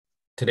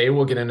Today,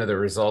 we'll get into the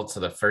results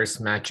of the first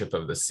matchup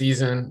of the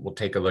season. We'll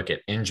take a look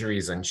at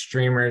injuries and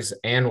streamers,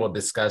 and we'll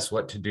discuss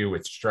what to do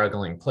with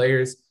struggling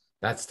players.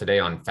 That's today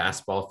on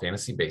Fastball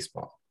Fantasy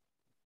Baseball.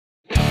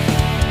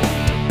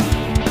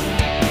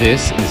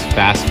 This is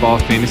Fastball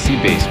Fantasy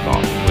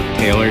Baseball with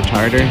Taylor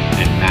Tarter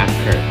and Matt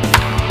Kerr.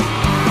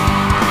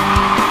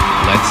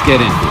 Let's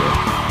get into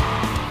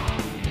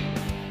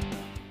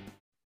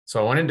it.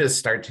 So I wanted to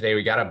start today.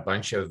 We got a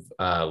bunch of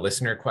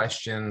listener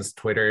questions,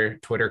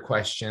 Twitter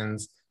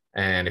questions.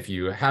 And if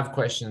you have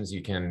questions,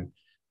 you can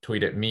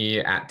tweet at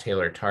me at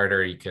Taylor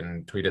Tarter. You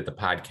can tweet at the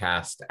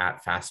podcast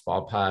at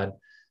Fastball Pod,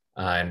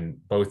 and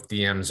both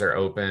DMs are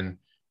open.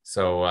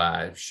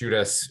 So shoot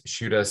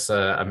us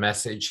a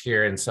message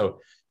here. And so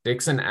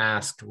Dixon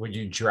asked, would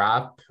you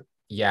drop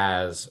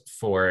Yaz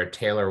for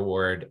Taylor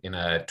Ward in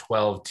a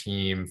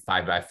 12-team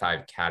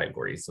 5x5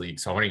 categories league?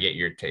 So I want to get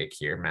your take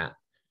here, Matt.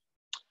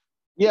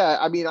 Yeah,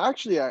 I mean,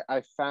 actually,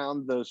 I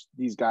found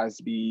these guys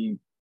to be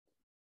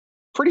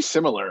pretty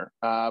similar.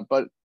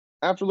 But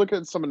after looking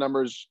at some of the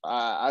numbers,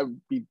 I'd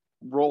be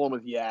rolling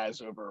with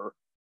Yaz over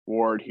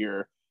Ward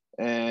here.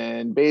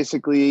 And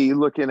basically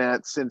looking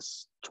at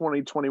since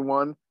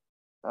 2021,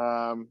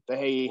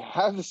 they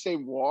have the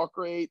same walk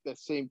rate, the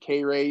same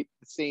K rate,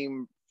 the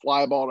same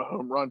fly ball to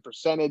home run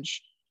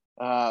percentage.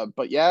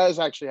 But Yaz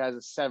actually has a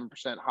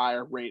 7%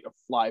 higher rate of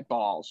fly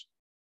balls.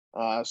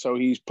 So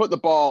he's put the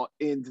ball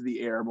into the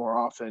air more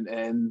often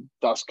and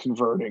thus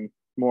converting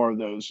more of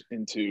those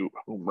into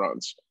home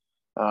runs.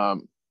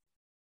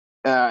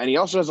 And he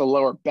also has a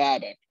lower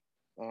BABIP.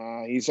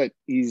 His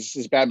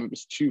BABIP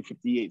is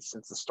 258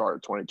 since the start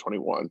of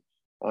 2021,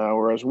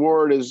 whereas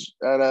Ward is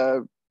at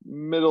a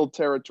middle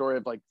territory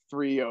of like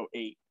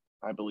 308,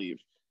 I believe.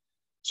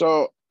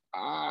 So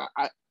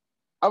I've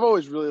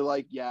always really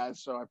liked Yaz,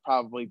 so I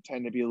probably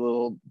tend to be a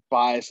little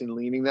biased in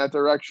leaning that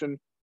direction.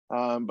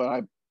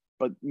 But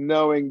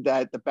knowing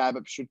that the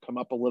BABIP should come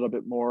up a little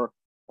bit more,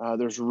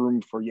 there's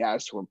room for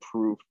Yaz to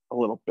improve a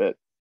little bit.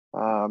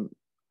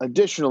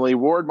 Additionally,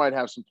 Ward might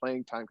have some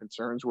playing time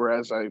concerns,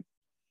 whereas I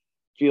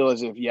feel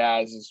as if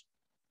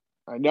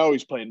I know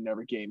he's played in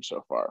every game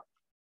so far.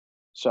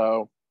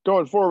 So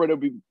going forward, it'll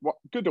be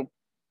good to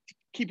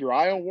keep your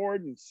eye on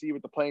Ward and see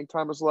what the playing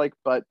time is like.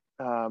 But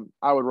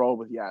I would roll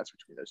with Yaz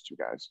between those two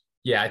guys.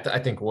 Yeah, I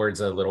think Ward's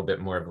a little bit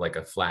more of like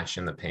a flash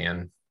in the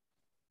pan.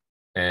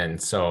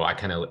 And so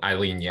I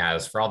lean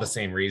Yaz for all the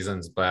same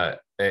reasons, but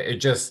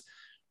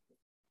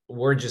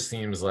Ward just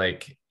seems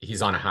like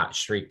he's on a hot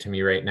streak to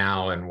me right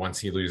now. And once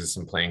he loses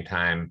some playing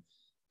time,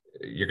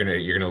 you're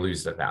gonna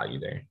lose the value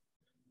there.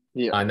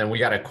 Yeah. And then we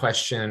got a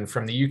question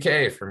from the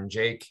UK from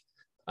Jake.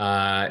 He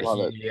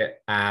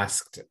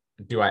asked,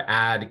 do I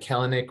add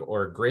Kelenic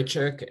or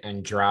Grichuk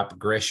and drop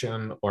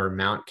Grisham or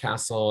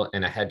Mountcastle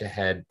in a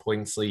head-to-head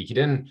points league? He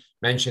didn't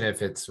mention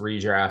if it's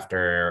redraft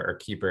or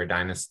keeper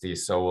dynasty,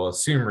 so we'll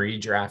assume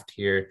redraft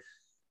here.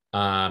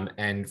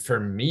 And for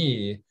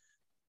me,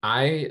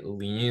 I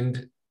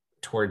leaned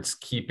towards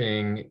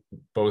keeping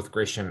both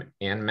Grisham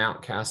and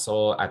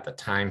Mountcastle at the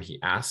time he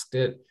asked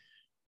it.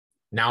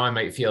 Now I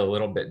might feel a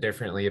little bit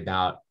differently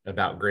about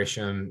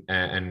Grisham,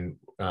 and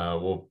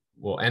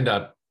we'll end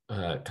up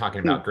talking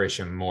about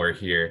Grisham more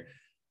here.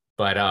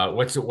 But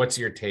what's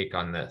your take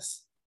on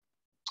this?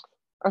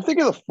 I think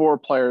of the four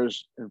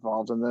players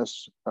involved in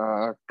this,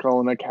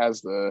 Kelenic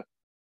has the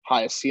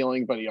highest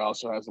ceiling, but he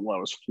also has the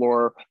lowest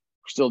floor.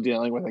 We're still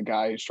dealing with a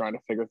guy who's trying to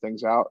figure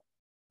things out.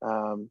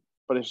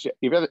 But if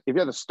you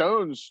have the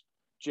stones,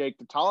 Jake,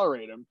 to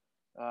tolerate him,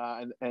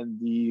 and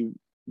the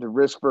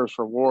risk versus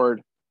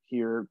reward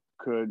here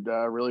could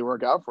really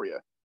work out for you.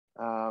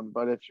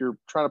 But if you're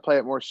trying to play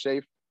it more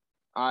safe,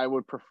 I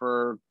would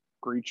prefer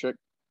Grichuk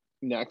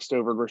next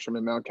over Grisham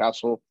and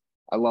Mountcastle.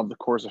 I love the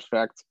course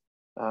effect,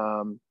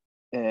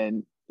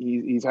 and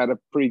he's had a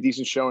pretty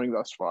decent showing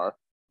thus far.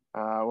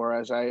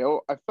 Whereas I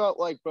felt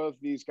like both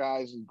these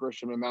guys,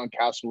 Grisham and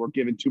Mountcastle, were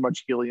given too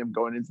much helium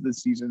going into the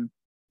season,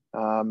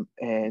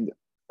 and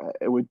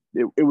it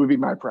would be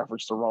my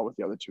preference to roll with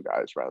the other two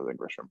guys rather than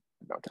Grisham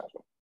and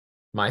Mountcastle.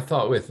 My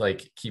thought with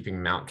like keeping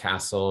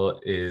Mountcastle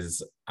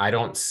is I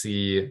don't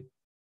see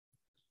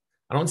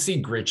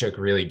Grichuk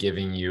really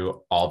giving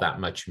you all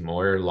that much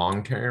more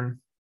long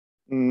term.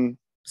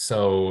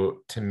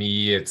 So to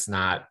me, it's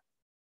not.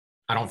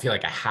 I don't feel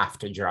like I have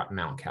to drop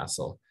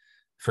Mountcastle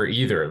for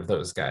either of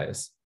those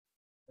guys,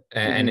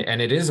 and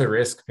it is a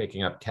risk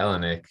picking up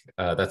Kelenic.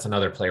 That's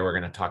another player we're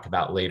going to talk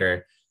about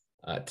later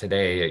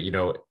today.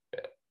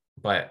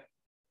 But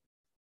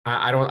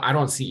I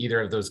don't see either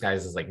of those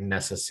guys as like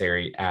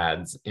necessary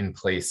adds in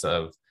place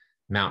of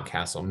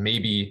Mountcastle.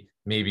 Maybe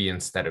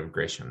instead of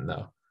Grisham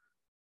though.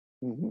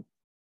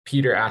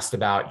 Peter asked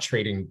about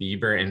trading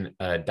Bieber in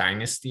a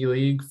dynasty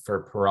league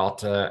for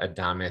Peralta,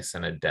 Adames,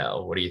 and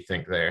Adele. What do you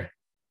think there?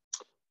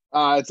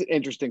 It's an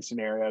interesting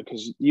scenario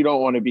because you don't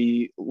want to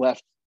be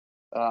left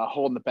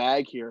holding the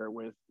bag here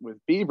with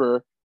Bieber,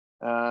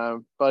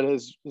 but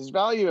his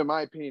value, in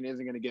my opinion,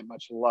 isn't going to get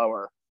much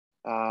lower.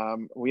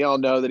 We all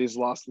know that he's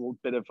lost a little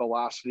bit of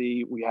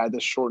velocity. We had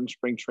this shortened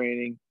spring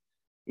training.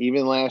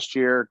 Even last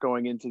year,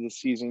 going into the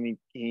season,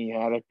 he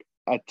had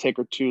a tick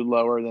or two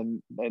lower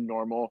than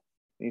normal.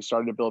 And he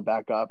started to build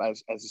back up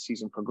as the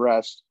season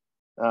progressed.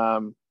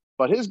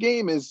 But his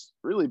game is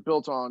really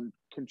built on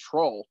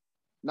control,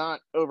 not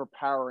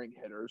overpowering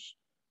hitters.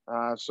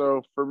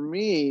 So for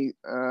me,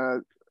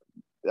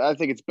 I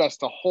think it's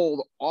best to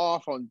hold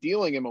off on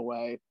dealing him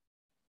away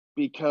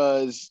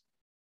because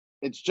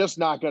it's just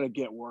not going to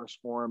get worse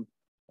for him.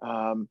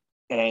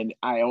 And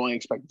I only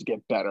expect it to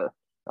get better.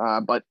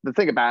 But the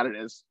thing about it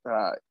is,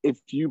 if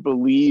you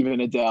believe in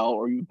Adele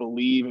or you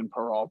believe in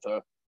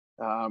Peralta,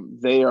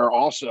 they are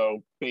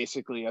also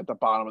basically at the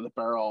bottom of the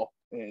barrel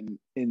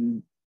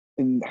in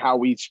how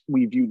we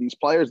view these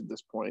players at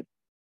this point.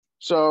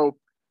 So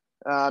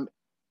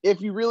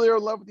if you really are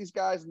in love with these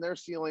guys and their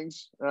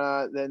ceilings,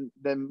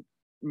 then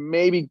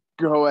maybe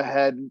go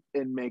ahead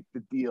and make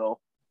the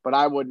deal. But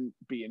I wouldn't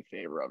be in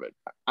favor of it.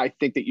 I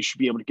think that you should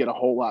be able to get a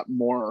whole lot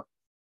more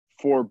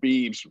for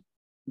Beebs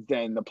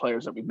than the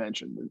players that we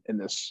mentioned in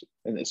this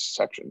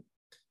section.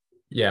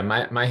 Yeah,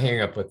 my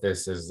hang up with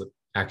this is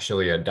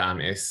actually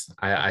Adames.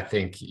 I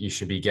think you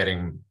should be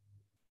getting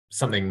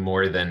something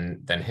more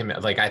than him.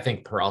 Like, I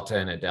think Peralta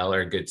and Adele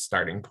are a good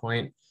starting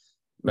point,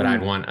 but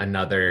I'd want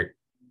another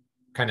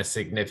kind of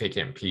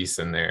significant piece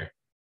in there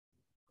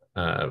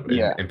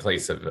in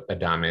place of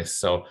Adames.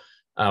 So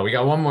we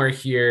got one more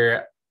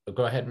here.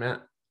 Go ahead,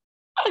 Matt.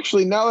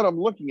 Actually, now that I'm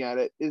looking at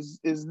it, is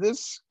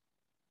this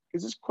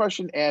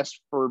question asked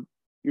for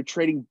you're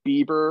trading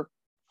Bieber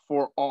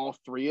for all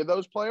three of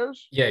those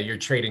players? Yeah, you're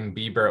trading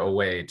Bieber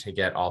away to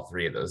get all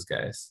three of those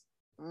guys.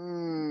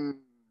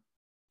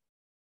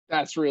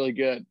 That's really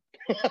good.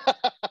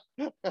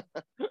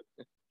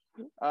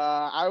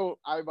 I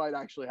might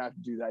actually have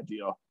to do that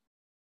deal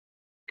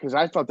because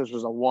I thought this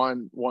was a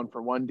one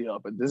for one deal,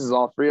 but this is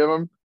all three of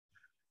them.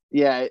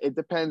 Yeah, it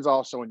depends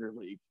also on your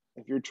league.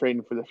 If you're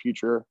trading for the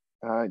future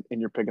and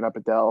you're picking up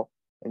Adele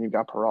and you've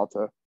got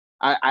Peralta,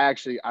 I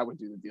would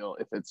do the deal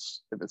if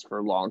it's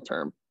for long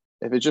term.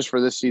 If it's just for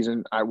this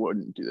season, I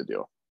wouldn't do the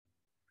deal.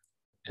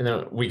 And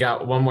then we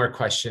got one more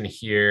question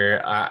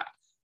here. I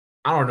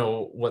don't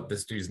know what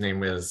this dude's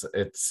name is.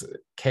 It's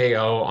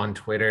KO on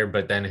Twitter,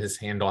 but then his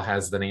handle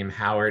has the name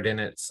Howard in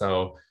it.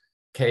 So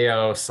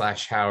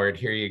KO/Howard,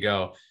 here you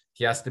go.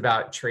 He asked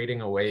about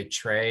trading away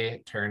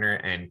Trey Turner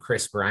and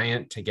Chris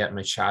Bryant to get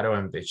Machado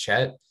and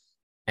Bichette.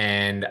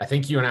 And I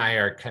think you and I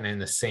are kind of in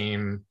the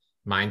same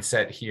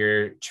mindset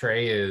here.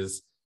 Trey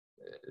is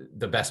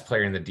the best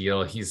player in the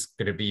deal. He's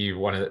going to be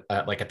one of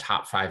like a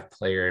top 5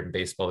 player in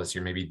baseball this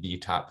year, maybe the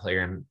top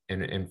player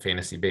in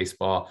fantasy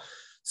baseball.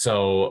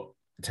 So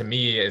to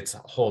me, it's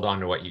hold on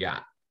to what you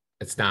got.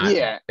 It's not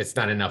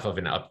enough of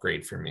an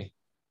upgrade for me.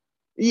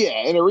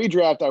 Yeah, in a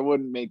redraft, I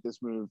wouldn't make this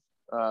move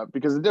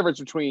because the difference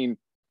between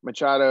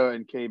Machado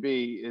and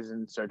KB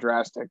isn't so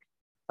drastic.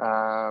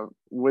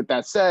 With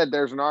that said,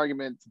 there's an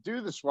argument to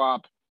do the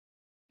swap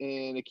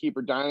in a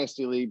keeper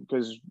dynasty league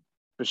because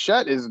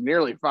Bichette is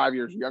nearly 5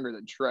 years younger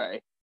than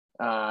Trey.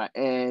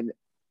 And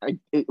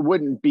it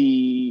wouldn't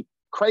be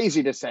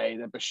crazy to say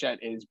that Bichette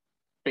is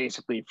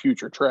basically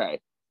future Trey,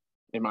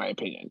 in my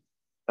opinion,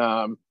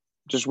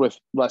 just with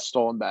less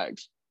stolen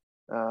bags.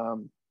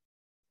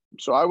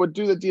 So I would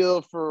do the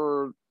deal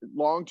for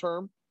long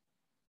term.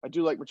 I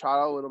do like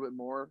Machado a little bit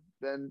more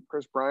than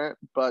Chris Bryant,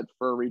 but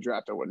for a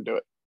redraft, I wouldn't do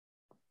it.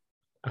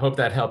 I hope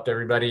that helped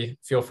everybody.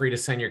 Feel free to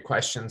send your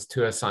questions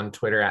to us on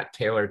Twitter at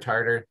Taylor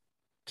Tarter,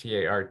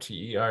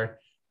 Tarter,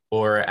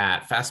 or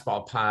at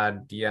Fastball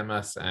Pod. DM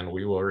us and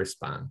we will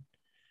respond.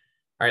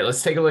 All right,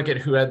 let's take a look at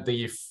who had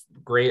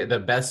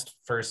the best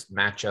first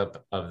matchup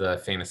of the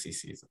fantasy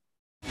season.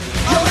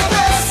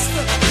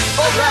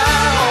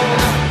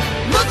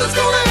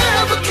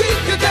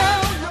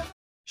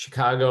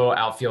 Chicago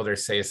outfielder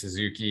Seiya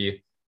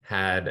Suzuki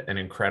had an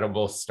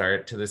incredible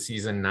start to the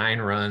season. 9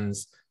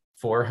 runs,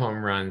 4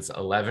 home runs,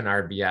 11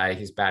 RBI.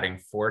 He's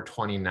batting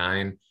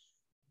 .429.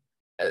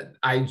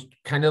 I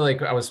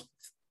was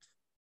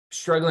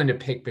struggling to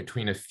pick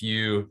between a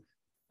few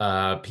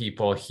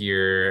people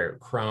here.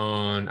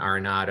 Cron,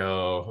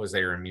 Arenado,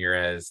 Jose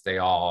Ramirez, they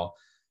all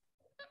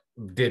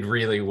did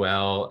really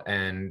well.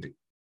 And,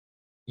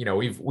 you know,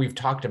 we've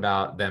talked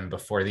about them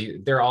before.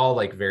 They're all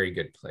like very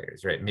good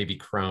players, right? Maybe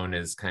Cron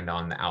is kind of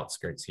on the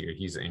outskirts here.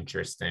 He's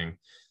interesting.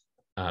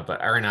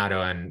 But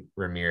Arenado and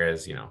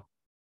Ramirez, you know,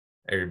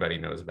 everybody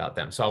knows about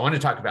them. So I want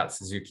to talk about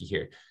Suzuki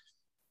here.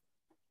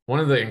 One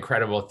of the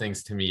incredible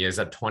things to me is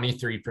a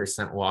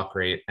 23% walk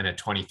rate and a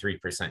 23%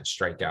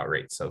 strikeout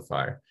rate so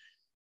far.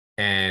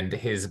 And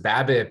his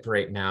BABIP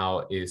right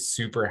now is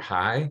super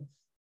high.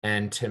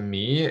 And to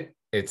me,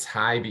 it's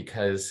high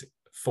because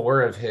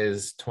 4 of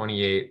his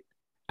 28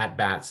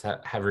 at-bats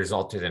have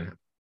resulted in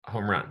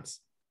home runs,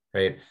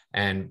 right?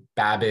 And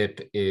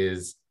BABIP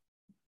is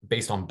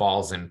based on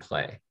balls in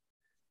play.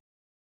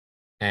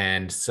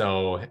 And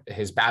so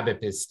his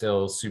BABIP is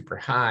still super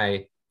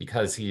high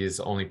because he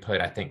has only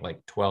put, I think,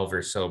 like 12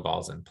 or so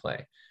balls in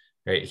play,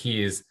 right?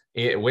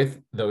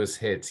 With those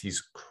hits,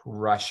 he's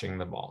crushing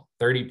the ball.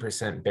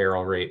 30%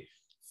 barrel rate,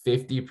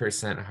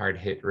 50% hard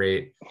hit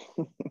rate.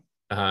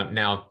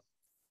 Now,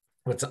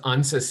 what's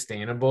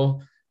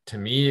unsustainable to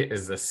me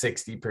is the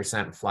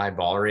 60% fly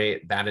ball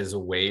rate. That is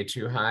way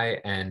too high.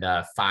 And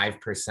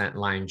 5%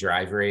 line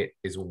drive rate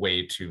is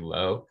way too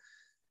low.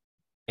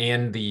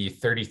 And the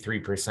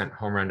 33%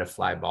 home run to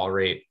fly ball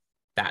rate,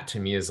 that to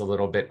me is a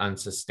little bit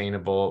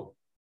unsustainable.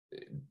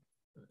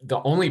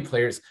 The only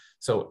players,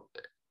 so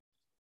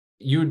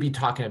you would be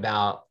talking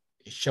about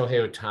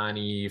Shohei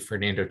Ohtani,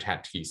 Fernando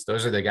Tatis.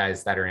 Those are the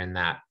guys that are in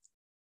that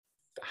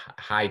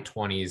high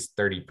 20s,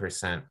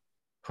 30%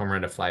 home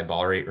run to fly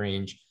ball rate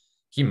range.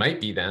 He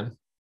might be them,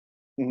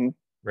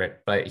 right?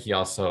 But he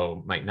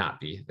also might not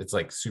be. It's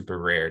like super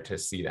rare to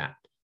see that.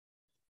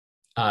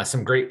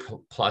 Some great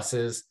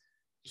pluses.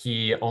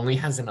 He only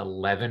has an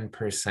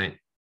 11%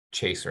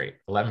 chase rate,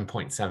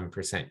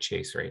 11.7%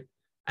 chase rate.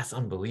 That's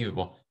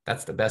unbelievable.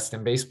 That's the best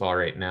in baseball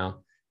right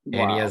now.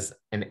 Wow. And he has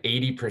an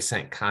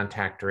 80%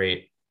 contact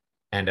rate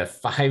and a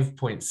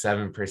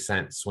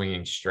 5.7%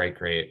 swinging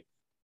strike rate,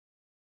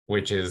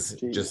 which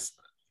is just,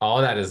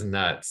 all that is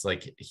nuts.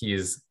 Like,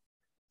 he's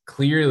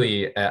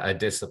clearly a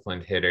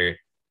disciplined hitter.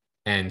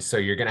 And so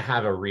you're going to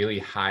have a really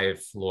high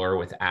floor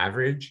with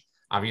average.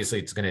 Obviously,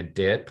 it's going to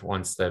dip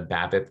once the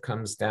BABIP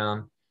comes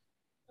down.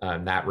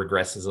 That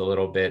regresses a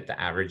little bit. The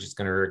average is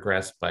going to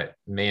regress, but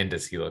man,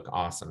 does he look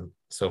awesome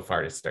so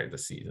far to start the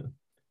season.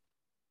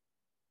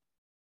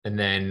 And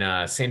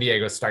then San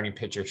Diego starting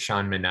pitcher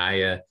Sean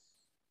Manaea,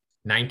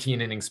 19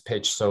 innings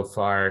pitched so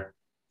far,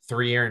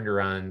 3 earned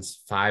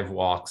runs, 5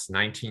 walks,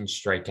 19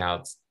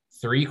 strikeouts,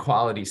 3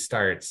 quality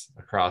starts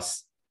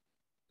across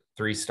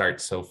 3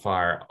 starts so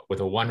far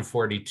with a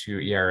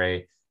 1.42 ERA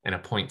and a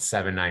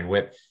 0.79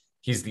 WHIP.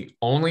 He's the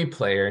only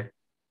player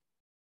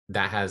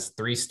that has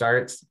 3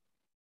 starts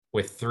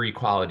with 3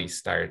 quality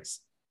starts.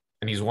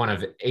 And he's one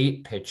of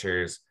 8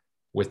 pitchers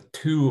with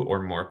 2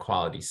 or more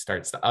quality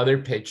starts. The other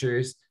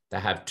pitchers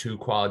that have 2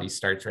 quality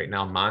starts right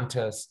now,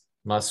 Montes,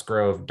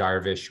 Musgrove,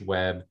 Darvish,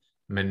 Webb,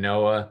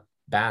 Manoah,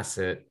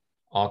 Bassett,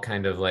 all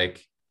kind of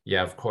like,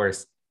 yeah, of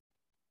course.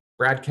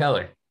 Brad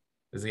Keller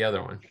is the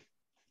other one.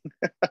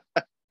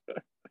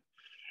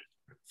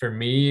 For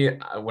me,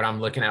 what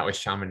I'm looking at with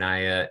Sean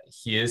Manaea,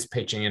 he is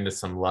pitching into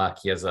some luck.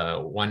 He has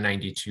a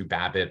 192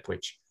 BABIP,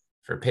 which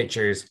for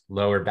pitchers,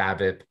 lower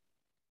BABIP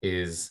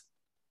is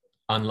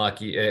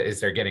unlucky, is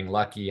they're getting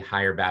lucky.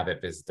 Higher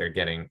BABIP is they're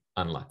getting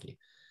unlucky.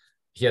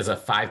 He has a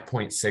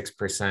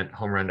 5.6%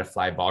 home run to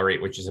fly ball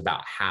rate, which is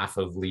about half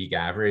of league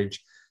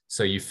average.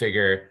 So you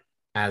figure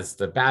as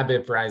the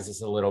BABIP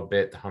rises a little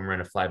bit, the home run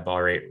to fly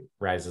ball rate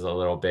rises a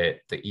little bit,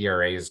 the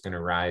ERA is going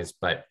to rise,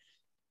 but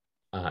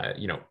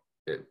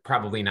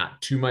probably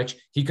not too much.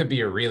 He could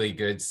be a really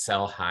good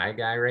sell high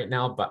guy right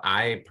now, but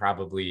I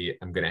probably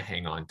am going to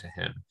hang on to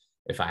him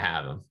if I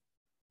have him.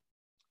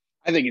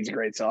 I think he's a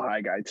great sell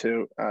high guy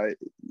too.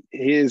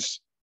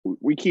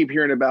 We keep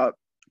hearing about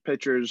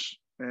pitchers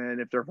and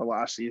if their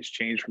velocity has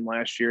changed from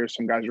last year.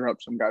 Some guys are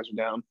up, some guys are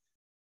down.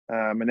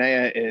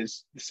 Manaea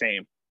is the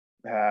same.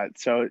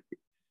 So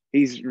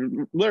he's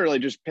literally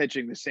just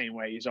pitching the same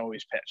way he's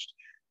always pitched.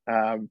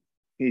 I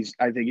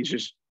think he's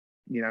just,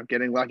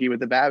 getting lucky with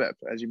the BABIP,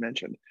 as you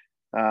mentioned.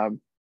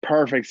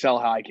 Perfect sell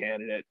high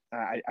candidate.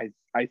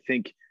 I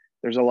think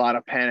there's a lot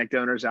of panicked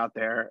owners out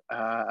there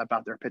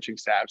about their pitching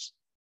staffs,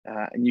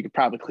 and you could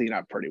probably clean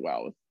up pretty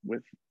well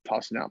with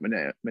tossing out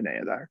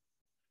Manaea there.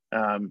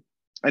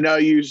 I know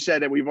you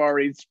said that we've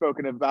already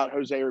spoken about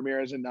Jose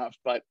Ramirez enough,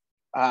 but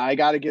I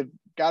gotta give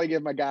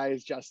my guy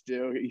his just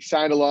due. He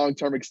signed a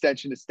long-term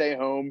extension to stay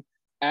home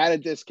at a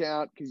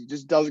discount because he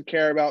just doesn't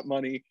care about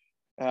money.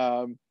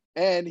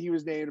 And he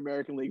was named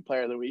American League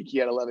Player of the Week. He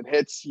had 11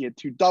 hits. He had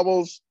 2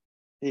 doubles.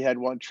 He had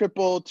 1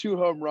 triple, 2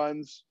 home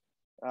runs.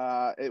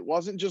 It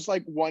wasn't just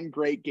like one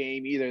great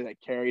game either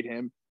that carried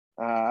him.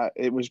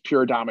 It was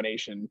pure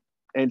domination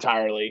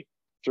entirely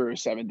through a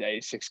 7-day,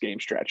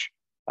 6-game stretch.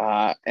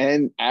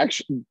 And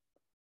actually,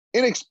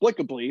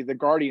 inexplicably, the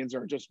Guardians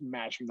are just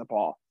mashing the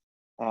ball.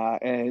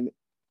 And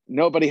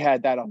nobody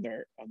had that on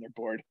their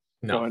board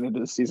going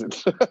into the season.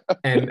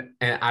 and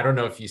I don't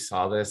know if you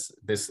saw this,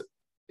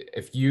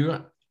 if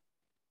you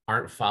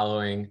aren't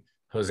following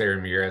Jose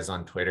Ramirez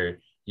on Twitter,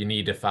 you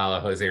need to follow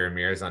Jose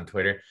Ramirez on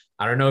Twitter.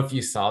 I don't know if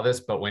you saw this,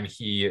 but when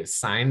he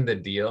signed the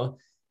deal,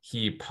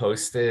 he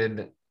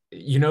posted,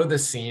 the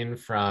scene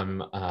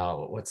from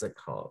what's it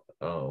called?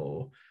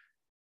 Wolf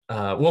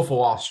of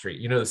Wall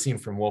Street. The scene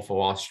from Wolf of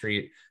Wall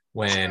Street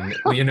when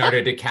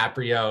Leonardo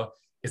DiCaprio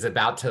is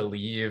about to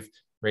leave,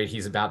 right?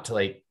 He's about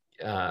to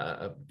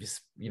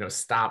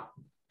stop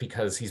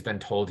because he's been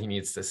told he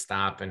needs to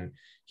stop, and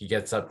he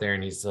gets up there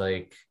and he's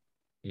like,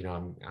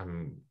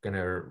 I'm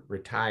gonna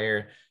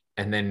retire,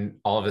 and then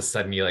all of a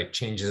sudden he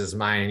changes his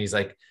mind and he's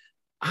like,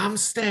 I'm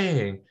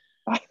staying.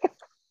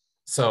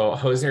 So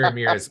Jose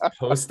Ramirez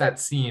posts that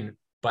scene,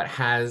 but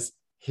has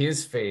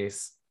his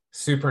face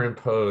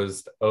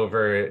superimposed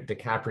over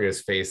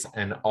DiCaprio's face,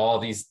 and all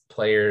these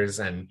players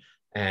and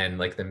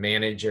the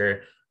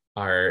manager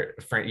are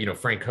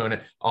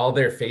Francona, all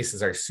their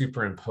faces are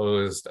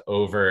superimposed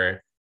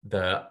over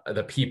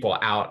the people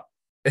out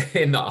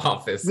in the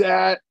office.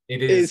 That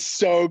It is is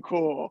so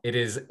cool. it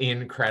is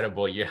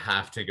incredible. You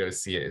have to go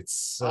see it.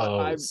 It's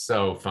I'm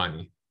so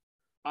funny.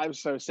 I'm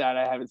so sad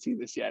I haven't seen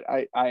this yet.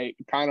 I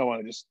kind of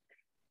want to just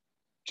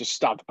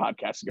stop the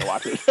podcast and go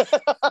watch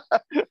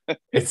it.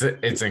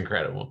 It's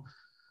incredible.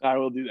 I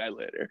will do that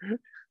later.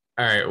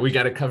 All right, we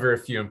got to cover a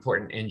few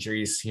important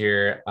injuries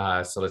here.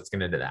 So let's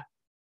get into that.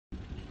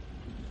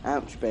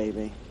 Ouch,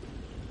 baby.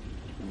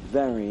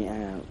 Very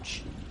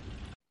ouch.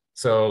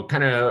 So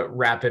kind of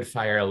rapid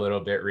fire a little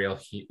bit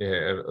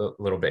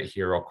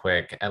here real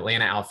quick.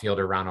 Atlanta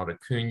outfielder Ronald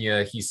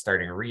Acuna, he's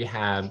starting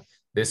rehab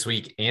this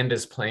week and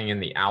is playing in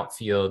the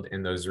outfield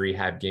in those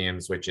rehab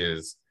games, which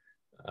is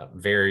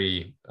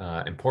very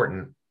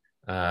important.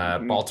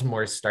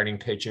 Baltimore's starting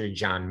pitcher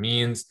John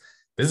Means.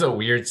 This is a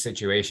weird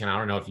situation. I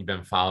don't know if you've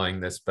been following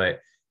this, but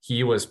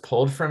he was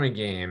pulled from a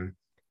game,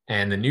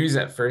 and the news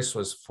at first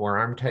was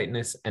forearm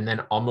tightness, and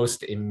then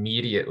almost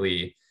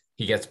immediately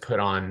he gets put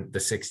on the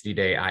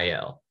 60-day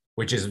IL,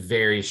 which is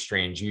very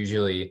strange.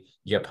 Usually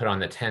you get put on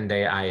the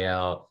 10-day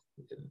IL.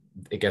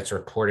 It gets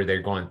reported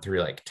they're going through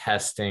like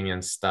testing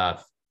and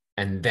stuff,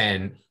 and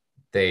then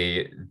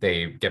they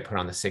get put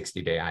on the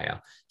 60-day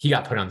IL. He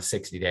got put on the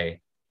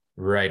 60-day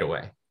right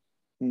away.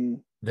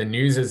 The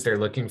news is they're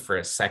looking for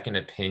a second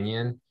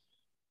opinion.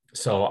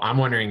 So I'm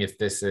wondering if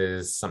this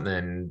is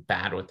something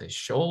bad with his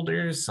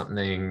shoulders,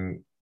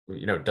 something,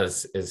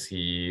 is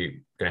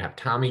he going to have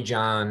Tommy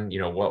John?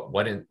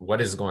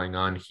 What is going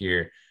on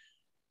here?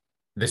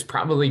 This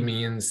probably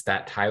means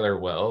that Tyler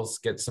Wells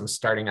gets some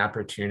starting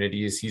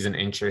opportunities. He's an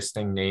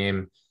interesting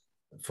name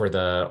for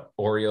the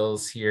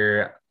Orioles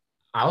here.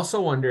 I also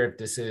wonder if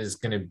this is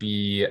going to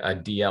be a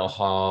DL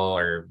Hall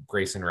or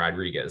Grayson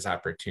Rodriguez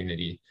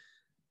opportunity,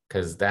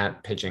 because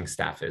that pitching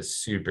staff is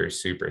super,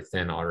 super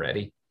thin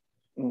already.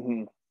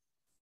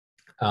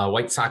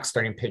 White Sox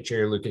starting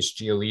pitcher Lucas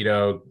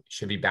Giolito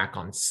should be back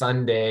on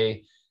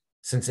Sunday.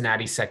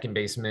 Cincinnati second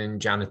baseman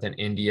Jonathan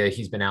India,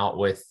 he's been out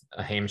with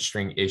a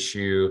hamstring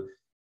issue.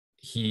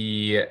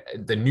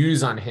 The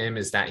news on him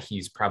is that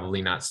he's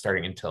probably not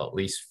starting until at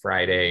least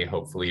Friday,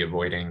 hopefully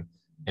avoiding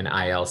an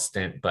IL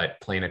stint, but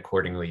playing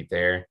accordingly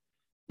there.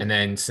 And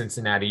then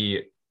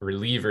Cincinnati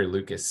reliever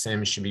Lucas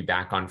Sims should be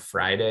back on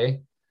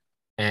Friday.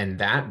 And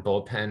that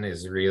bullpen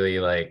is really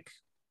like,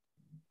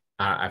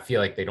 I feel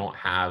like they don't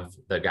have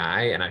the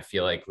guy, and I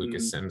feel like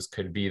Lucas Sims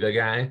could be the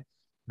guy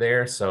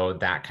there. So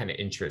that kind of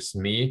interests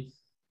me.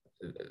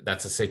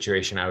 That's a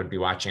situation I would be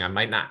watching. I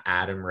might not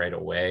add him right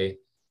away,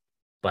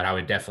 but I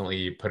would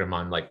definitely put him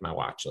on like my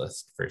watch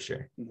list for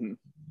sure.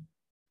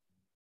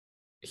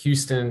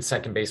 Houston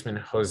second baseman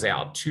Jose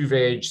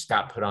Altuve just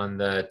got put on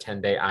the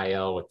 10-day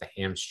IL with the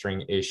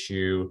hamstring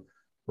issue.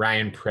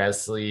 Ryan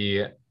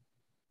Presley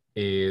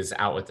is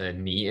out with a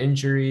knee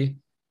injury,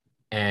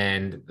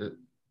 and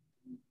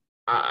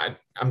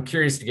I'm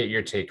curious to get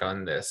your take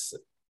on this.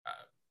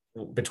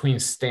 Between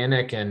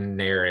Stanek and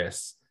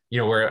Neris,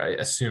 we're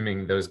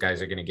assuming those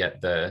guys are going to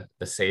get the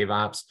save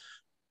ops.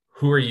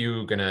 Who are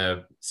you going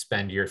to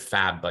spend your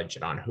fab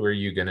budget on? Who are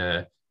you going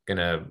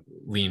to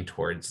lean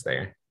towards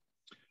there?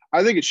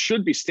 I think it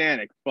should be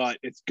Stanek, but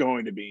it's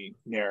going to be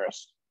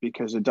Neris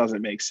because it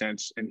doesn't make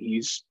sense, and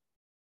he's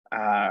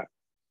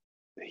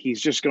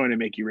just going to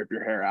make you rip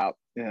your hair out.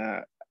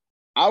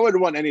 I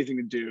wouldn't want anything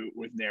to do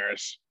with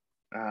Neris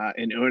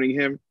in owning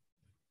him,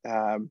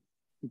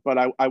 but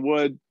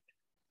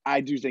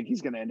I do think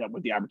he's going to end up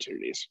with the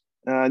opportunities,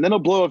 and then he'll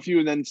blow a few,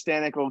 and then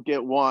Stanek will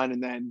get one,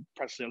 and then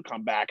Presley will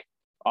come back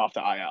off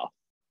the IL.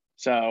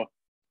 So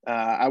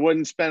I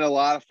wouldn't spend a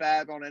lot of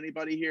fab on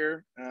anybody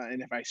here,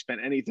 and if I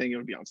spent anything, it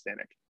would be on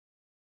Stanek.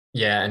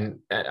 Yeah, and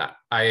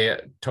I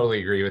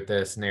totally agree with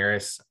this.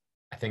 Neris,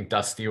 I think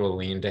Dusty will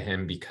lean to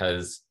him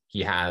because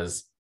he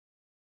has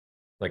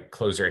like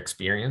closer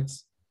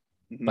experience,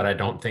 but I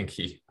don't think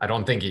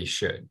he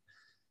should.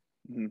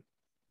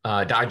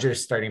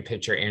 Dodgers starting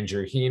pitcher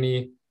Andrew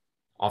Heaney,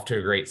 off to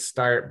a great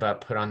start,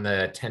 but put on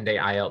the 10-day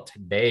IL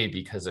today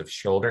because of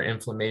shoulder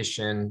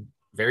inflammation.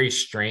 Very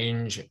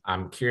strange.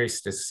 I'm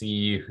curious to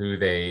see who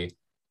they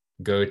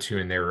go to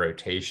in their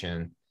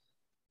rotation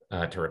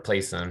to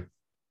replace him.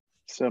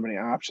 So many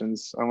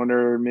options. I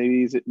wonder,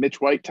 maybe is it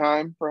Mitch White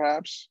time,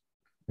 perhaps?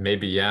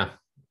 Maybe, yeah.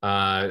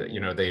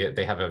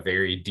 They have a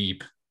very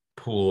deep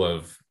pool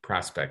of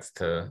prospects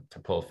to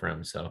pull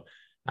from, so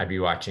I'd be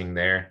watching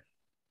there.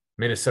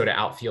 Minnesota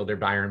outfielder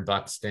Byron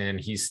Buxton,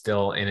 he's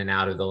still in and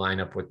out of the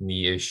lineup with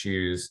knee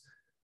issues.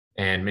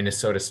 And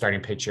Minnesota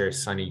starting pitcher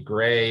Sonny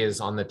Gray is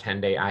on the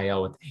 10-day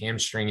IL with a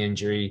hamstring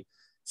injury.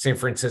 San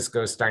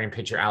Francisco starting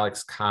pitcher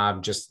Alex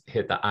Cobb just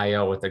hit the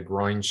IL with a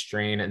groin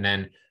strain. And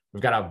then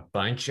we've got a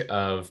bunch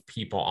of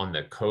people on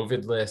the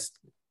COVID list: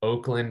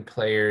 Oakland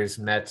players,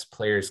 Mets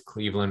players,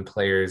 Cleveland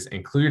players,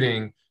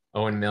 including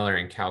Owen Miller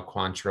and Cal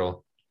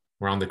Quantrill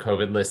were on the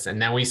COVID list.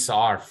 And then we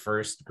saw our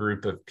first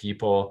group of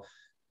people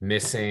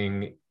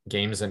missing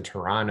games in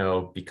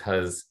Toronto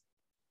because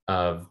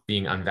of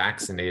being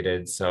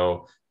unvaccinated.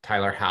 So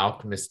Tyler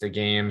Houck missed a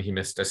game. He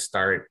missed a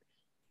start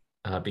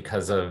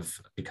because of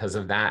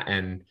that.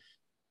 And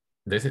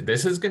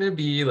This is going to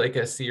be like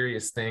a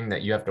serious thing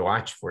that you have to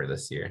watch for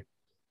this year.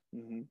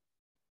 Mm-hmm.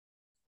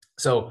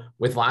 So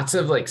with lots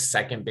of like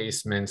second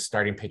basemen,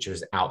 starting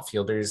pitchers,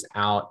 outfielders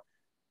out,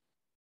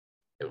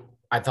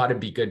 I thought it'd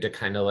be good to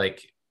kind of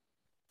like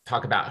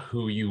talk about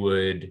who you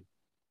would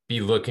be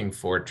looking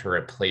for to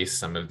replace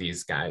some of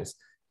these guys.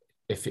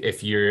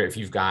 If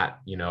you've got,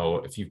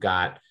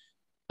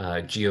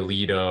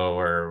 Giolito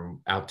or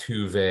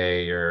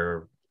Altuve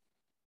or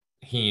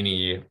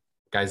Heaney,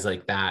 guys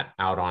like that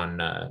out on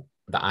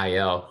the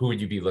IL, who would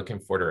you be looking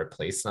for to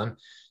replace them?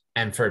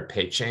 And for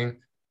pitching,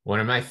 one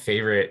of my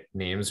favorite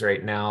names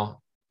right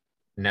now,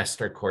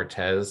 Nestor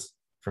Cortez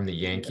from the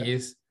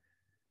Yankees.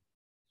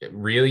 Yeah.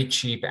 Really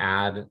cheap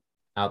ad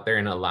out there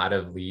in a lot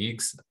of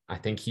leagues. I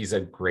think he's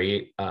a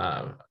great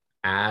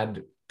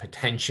ad,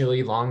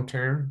 potentially long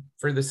term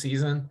for the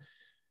season,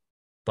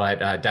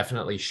 but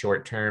definitely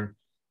short term.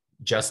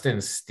 Justin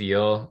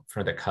Steele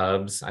for the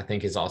Cubs, I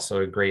think, is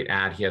also a great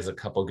ad. He has a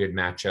couple good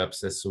matchups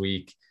this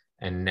week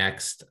and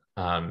next.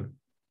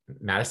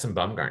 Madison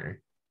Bumgarner,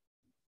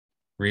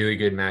 really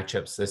good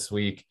matchups this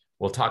week.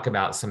 We'll talk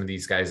about some of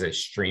these guys as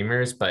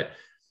streamers, but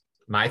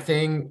my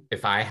thing,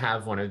 if I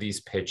have one of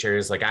these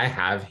pitchers, like I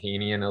have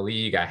Heaney in a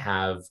league, I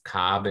have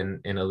Cobb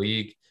in a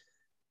league,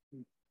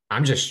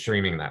 I'm just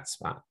streaming that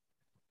spot.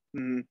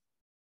 Mm-hmm.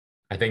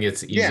 I think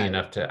it's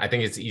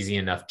easy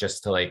enough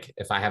just to like,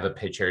 if I have a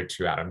pitcher or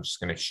two out, I'm just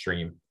going to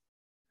stream.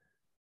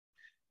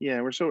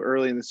 Yeah, we're so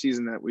early in the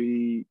season that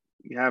we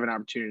have an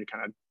opportunity to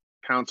kind of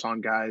pounce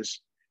on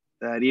guys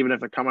that even if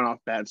they're coming off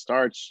bad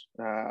starts,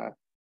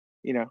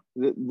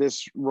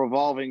 this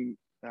revolving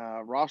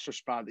roster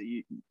spot that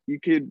you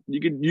could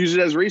use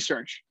it as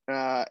research,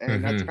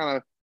 and that's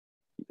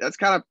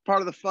kind of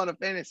part of the fun of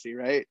fantasy,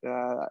 right?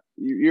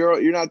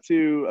 You're not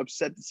too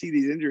upset to see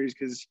these injuries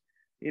because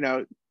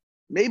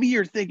maybe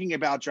you're thinking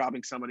about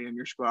dropping somebody on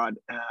your squad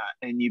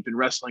and you've been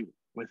wrestling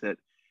with it.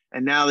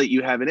 And now that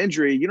you have an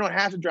injury, you don't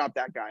have to drop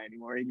that guy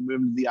anymore. You can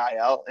move him to the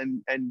IL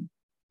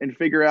and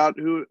figure out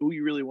who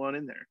you really want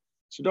in there.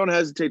 So don't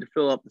hesitate to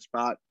fill up the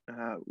spot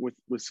with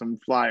some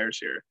flyers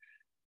here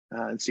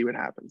and see what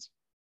happens.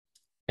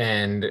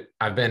 And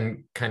I've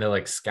been kind of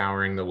like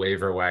scouring the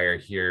waiver wire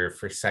here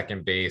for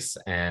second base,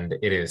 and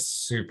it is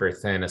super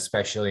thin,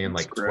 especially in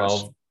like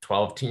 12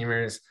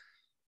 teamers.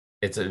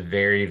 It's a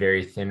very,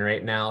 very thin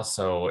right now.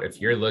 So if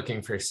you're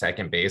looking for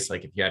second base,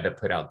 like if you had to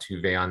put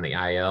Altuve on the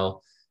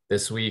IL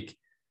this week,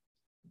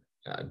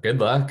 good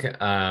luck.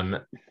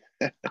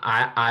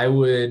 I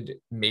would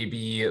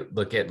maybe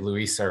look at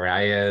Luis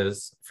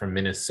Arias from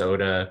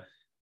Minnesota.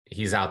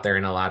 He's out there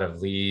in a lot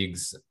of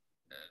leagues.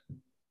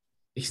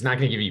 He's not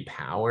going to give you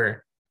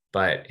power,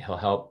 but he'll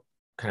help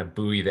kind of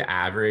buoy the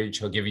average.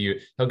 He'll give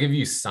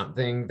you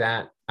something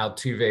that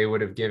Altuve would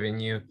have given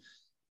you.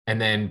 And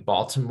then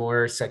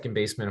Baltimore second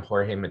baseman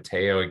Jorge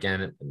Mateo,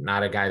 again,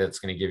 not a guy that's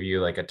going to give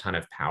you like a ton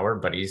of power,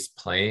 but he's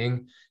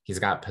playing. He's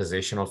got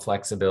positional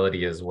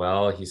flexibility as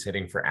well. He's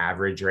hitting for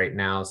average right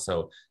now.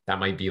 So that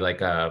might be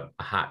like a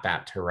hot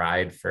bat to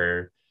ride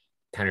for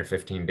 10 or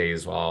 15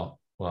 days while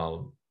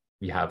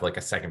you have like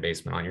a second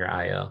baseman on your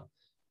IL.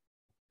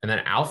 And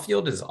then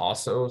outfield is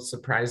also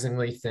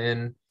surprisingly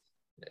thin.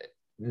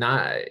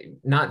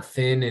 Not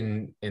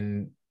thin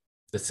in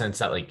the sense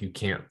that like you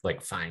can't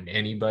like find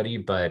anybody,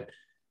 but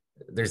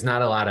there's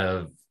not a lot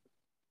of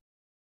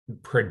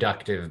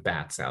productive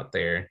bats out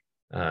there,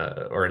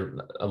 or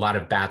a lot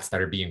of bats that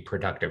are being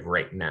productive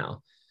right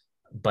now.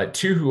 But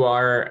two who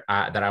are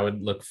that I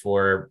would look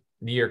for: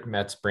 New York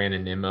Mets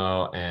Brandon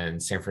Nimmo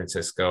and San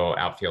Francisco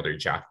outfielder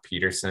Jock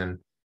Peterson.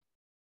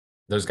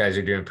 Those guys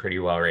are doing pretty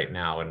well right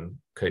now and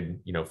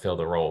could fill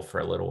the role for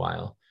a little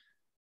while.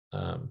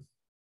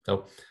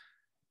 So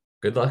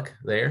good luck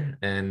there,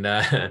 and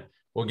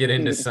we'll get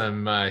into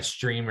some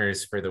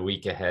streamers for the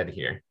week ahead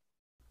here.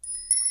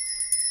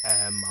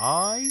 Am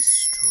I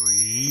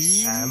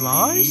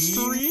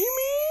streaming?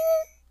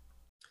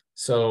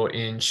 So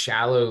in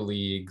shallow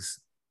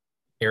leagues,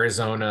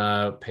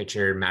 Arizona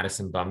pitcher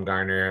Madison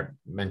Bumgarner,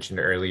 mentioned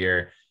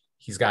earlier,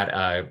 he's got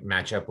a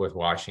matchup with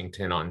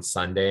Washington on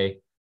Sunday,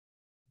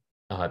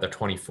 the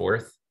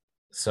 24th.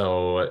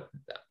 So,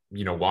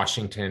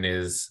 Washington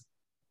is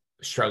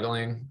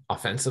struggling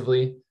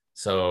offensively.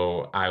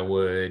 So I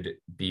would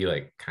be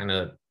like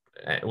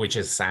which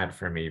is sad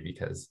for me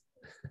because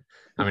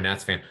I'm a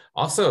Nats fan.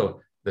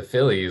 Also, the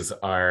Phillies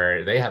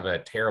they have a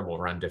terrible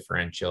run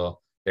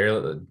differential.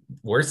 They're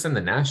worse than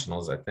the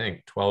Nationals, I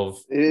think. 12.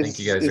 I think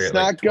you guys are at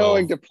like 12,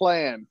 going to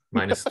plan.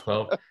 minus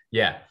 12.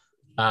 Yeah.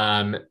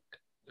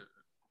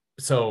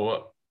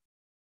 So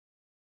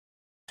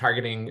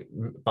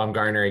targeting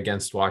Bumgarner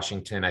against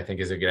Washington, I think,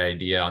 is a good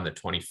idea on the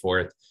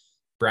 24th.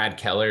 Brad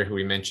Keller, who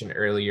we mentioned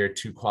earlier,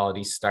 2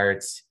 quality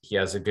starts. He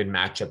has a good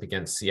matchup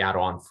against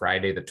Seattle on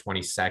Friday, the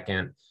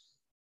 22nd.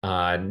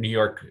 New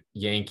York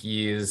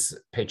Yankees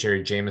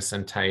pitcher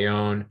Jameson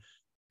Taillon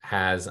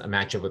has a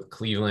matchup with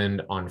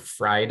Cleveland on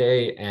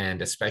Friday,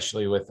 and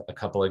especially with a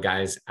couple of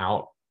guys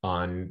out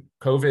on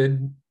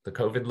the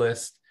COVID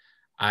list,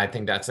 I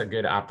think that's a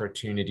good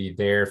opportunity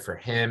there for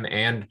him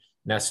and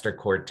Nestor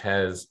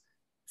Cortez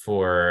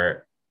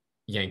for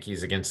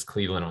Yankees against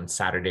Cleveland on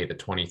Saturday, the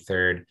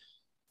 23rd.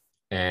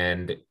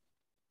 And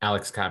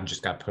Alex Cobb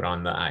just got put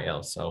on the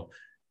IL, so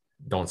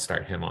don't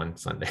start him on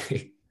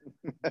Sunday.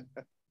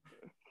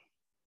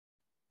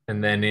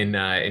 And then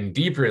in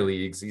deeper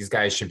leagues, these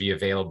guys should be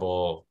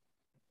available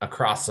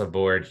across the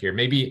board here.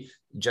 Maybe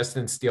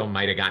Justin Steele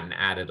might have gotten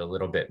added a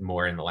little bit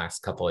more in the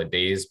last couple of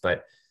days,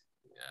 but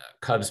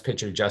Cubs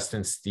pitcher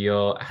Justin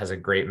Steele has a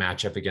great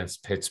matchup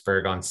against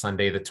Pittsburgh on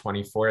Sunday, the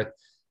 24th.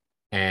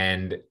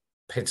 And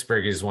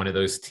Pittsburgh is one of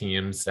those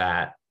teams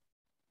that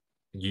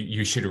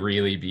you should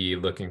really be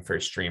looking for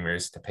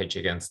streamers to pitch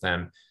against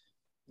them.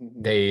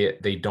 Mm-hmm.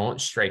 They don't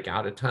strike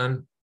out a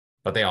ton,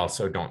 but they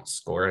also don't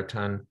score a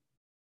ton.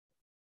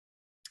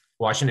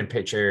 Washington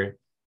pitcher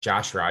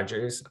Josh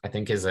Rogers, I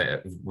think, is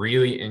a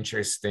really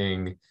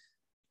interesting,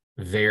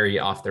 very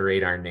off the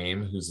radar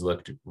name who's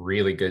looked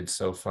really good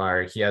so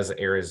far. He has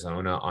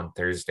Arizona on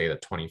Thursday, the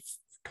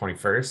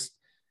 21st.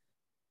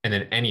 And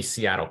then any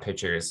Seattle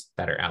pitchers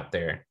that are out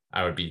there,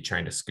 I would be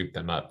trying to scoop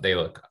them up. They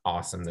look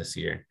awesome this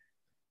year.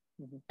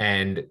 Mm-hmm.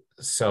 And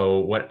so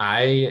what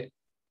I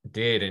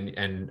did,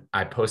 and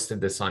I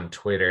posted this on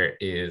Twitter,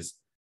 is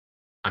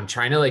I'm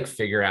trying to like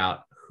figure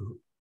out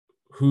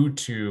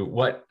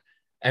what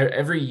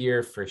every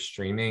year for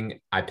streaming,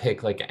 I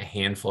pick like a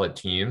handful of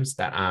teams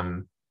that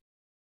I'm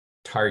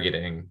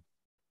targeting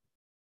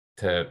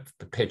to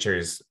the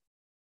pitchers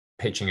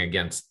pitching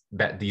against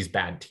these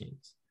bad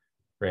teams,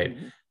 right?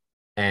 Mm-hmm.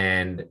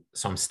 And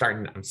so I'm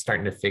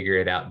starting to figure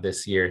it out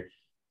this year.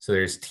 So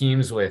there's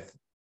teams with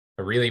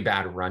a really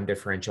bad run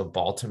differential.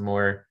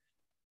 Baltimore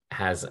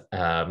has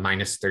a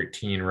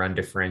 -13 run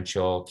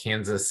differential.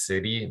 Kansas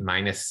City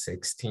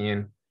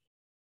 -16.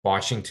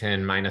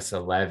 Washington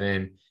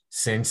 -11.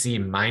 Cincy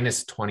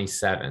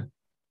 -27.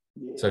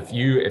 Yeah. So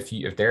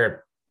if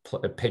there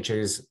are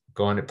pitchers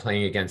going to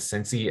playing against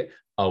Cincy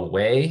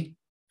away,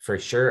 for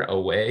sure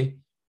away,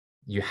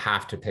 you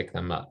have to pick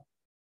them up.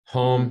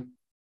 Home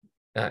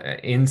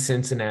in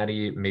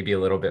Cincinnati, maybe a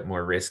little bit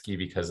more risky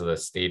because of the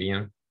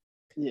stadium.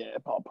 Yeah,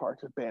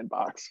 ballpark with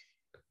bandbox.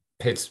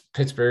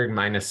 Pittsburgh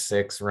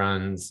 -6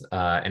 runs,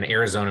 and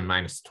Arizona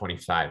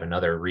 -25.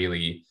 Another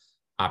really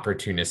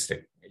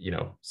opportunistic,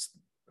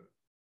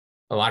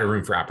 a lot of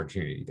room for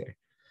opportunity there.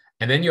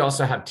 And then you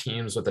also have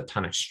teams with a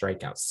ton of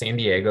strikeouts. San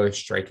Diego is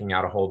striking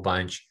out a whole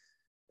bunch.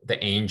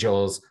 The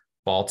Angels,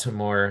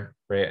 Baltimore,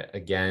 right?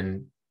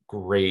 Again,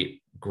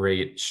 great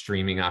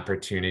streaming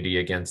opportunity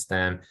against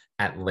them.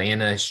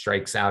 Atlanta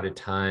strikes out a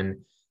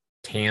ton.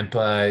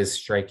 Tampa is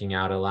striking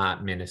out a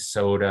lot.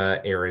 Minnesota,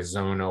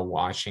 Arizona,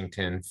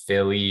 Washington,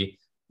 Philly,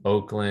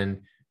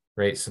 Oakland,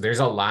 right? So there's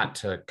a lot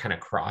to kind of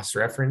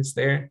cross-reference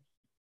there.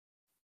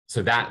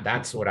 So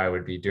that's what I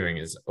would be doing,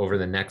 is over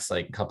the next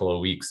like couple of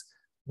weeks,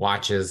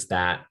 watches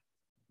that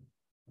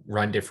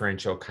run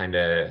differential kind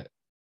of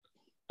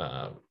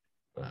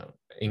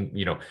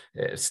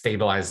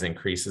stabilizes,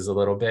 increases a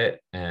little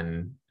bit,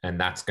 and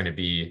that's going to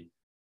be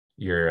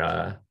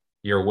your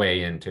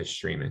way into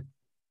streaming.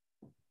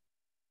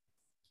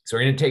 So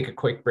we're going to take a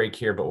quick break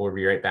here, but we'll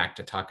be right back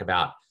to talk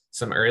about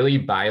some early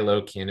buy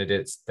low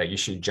candidates that you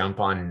should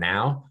jump on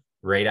now,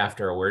 right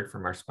after a word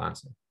from our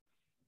sponsor.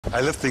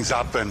 I lift things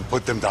up and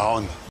put them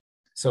down.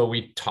 So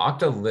we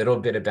talked a little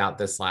bit about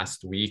this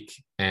last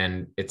week,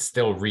 and it's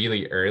still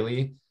really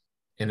early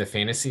in the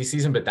fantasy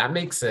season, but that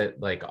makes it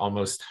like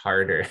almost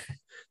harder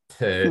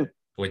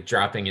with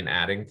dropping and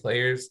adding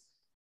players,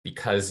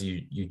 because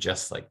you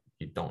just like,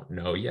 you don't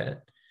know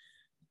yet.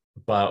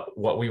 But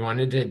what we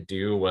wanted to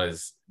do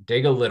was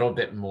dig a little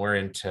bit more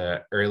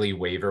into early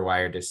waiver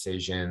wire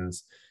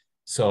decisions.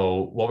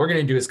 So what we're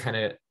going to do is kind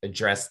of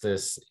address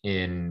this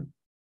in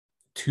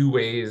two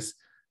ways.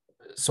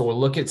 So we'll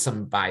look at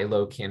some buy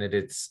low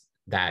candidates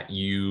that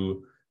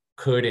you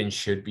could and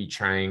should be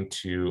trying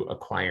to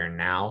acquire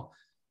now.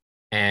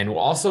 And we'll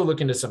also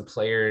look into some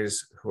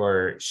players who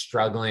are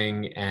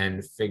struggling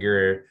and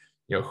figure,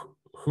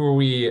 who are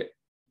we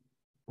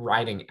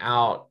riding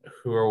out?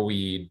 Who are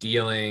we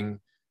dealing?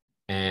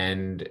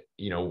 And,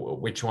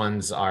 which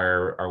ones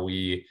are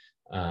we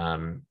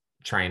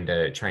trying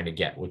to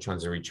get? Which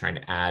ones are we trying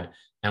to add?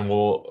 And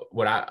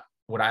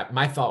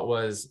my thought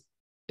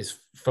is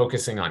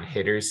focusing on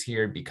hitters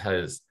here,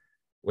 because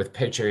with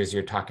pitchers,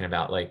 you're talking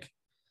about like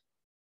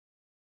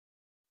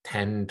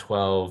 10,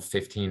 12,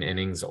 15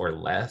 innings or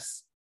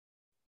less.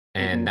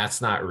 And that's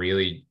not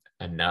really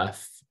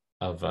enough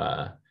of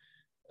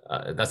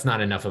that's not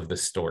enough of the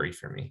story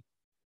for me.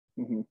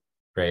 Mm-hmm.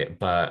 Right.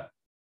 But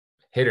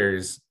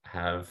hitters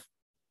have,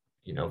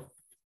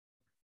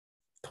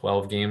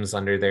 12 games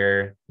under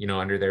their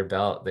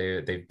belt.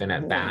 They've been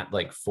at bat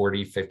like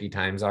 40, 50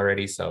 times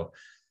already. So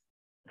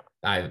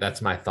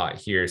that's my thought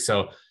here.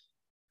 So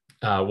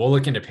we'll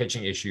look into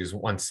pitching issues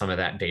once some of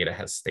that data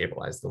has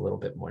stabilized a little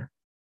bit more.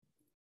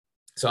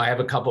 So I have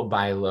a couple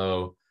buy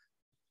low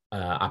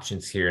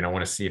options here, and I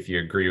want to see if you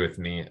agree with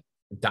me.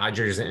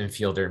 Dodgers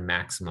infielder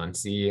Max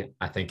Muncy,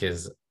 I think,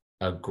 is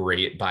a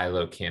great buy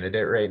low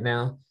candidate right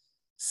now.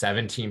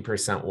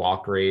 17%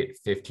 walk rate,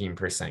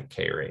 15%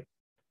 K rate.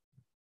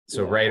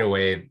 So right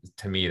away,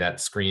 to me, that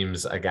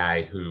screams a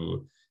guy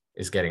who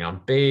is getting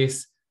on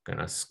base,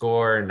 gonna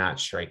score, not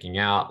striking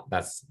out.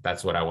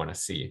 That's what I want to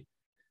see.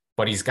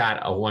 But he's got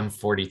a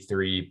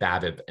 143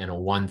 BABIP and a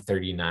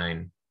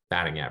 139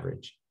 batting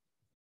average.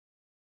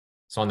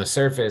 So on the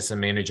surface, a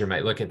manager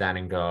might look at that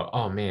and go,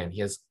 "Oh man, he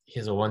has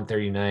a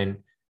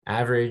 139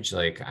 average.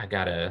 Like I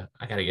gotta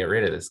get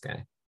rid of this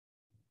guy."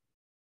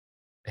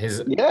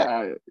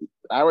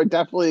 I would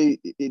definitely.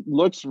 It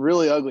looks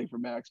really ugly for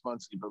Max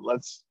Muncy, but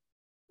let's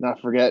not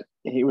forget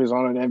he was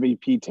on an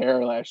MVP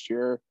tear last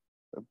year,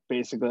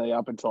 basically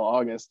up until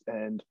August,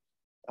 and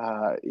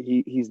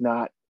he's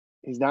not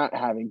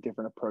having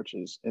different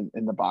approaches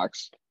in the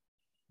box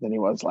than he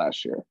was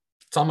last year.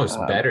 It's almost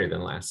better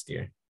than last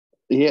year.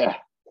 Yeah.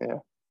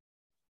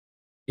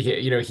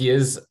 He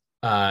is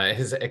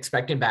his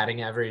expected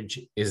batting average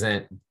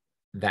isn't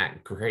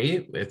that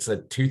great. It's a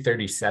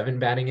 237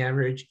 batting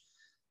average,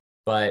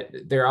 but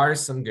there are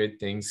some good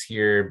things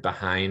here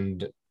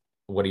behind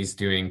what he's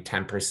doing.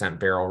 10%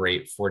 barrel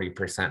rate,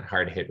 40%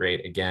 hard hit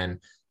rate. Again,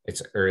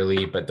 it's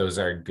early, but those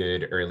are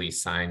good early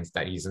signs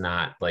that he's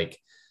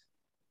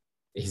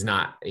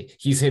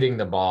hitting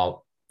the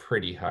ball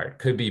pretty hard.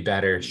 Could be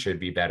better, should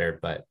be better,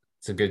 but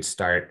it's a good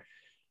start.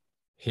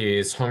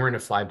 His home run to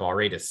fly ball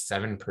rate is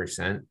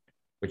 7%,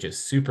 which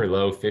is super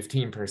low,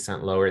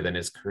 15% lower than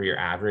his career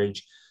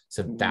average.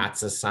 So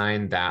that's a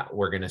sign that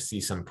we're going to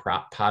see some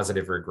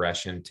positive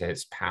regression to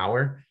his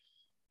power.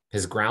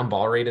 His ground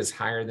ball rate is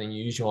higher than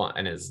usual,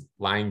 and his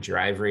line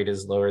drive rate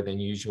is lower than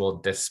usual,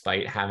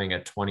 despite having a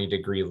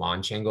 20-degree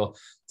launch angle.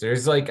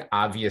 There's like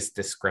obvious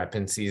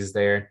discrepancies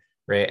there,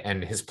 right?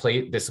 And his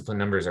plate discipline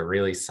numbers are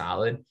really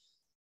solid.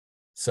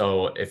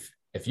 So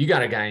if you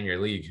got a guy in your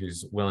league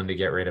who's willing to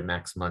get rid of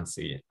Max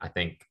Muncy, I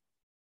think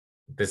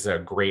this is a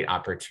great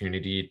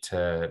opportunity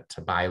to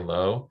buy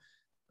low,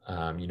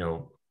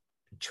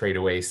 trade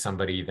away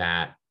somebody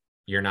that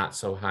you're not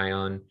so high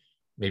on.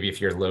 Maybe if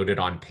you're loaded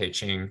on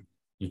pitching,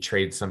 you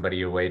trade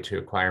somebody away to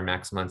acquire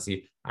Max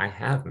Muncy. I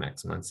have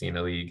Max Muncy in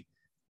a league,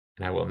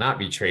 and I will not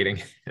be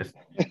trading.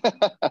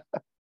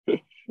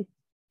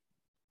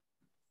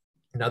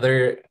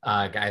 Another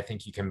guy I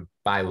think you can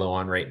buy low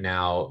on right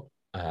now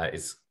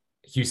is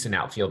Houston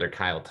outfielder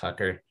Kyle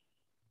Tucker.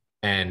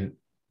 And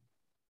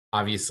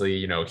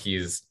obviously,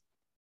 he's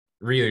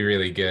really,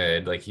 really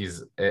good. Like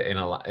he's in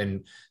a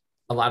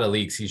lot of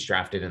leagues, he's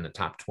drafted in the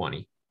top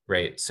 20,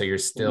 right? So you're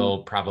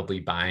still probably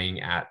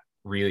buying at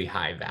really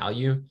high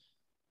value,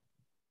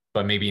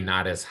 but maybe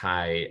not as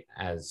high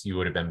as you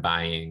would have been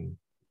buying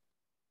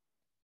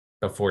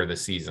before the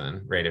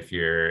season, right? If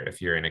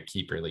you're in a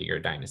keeper league or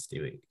dynasty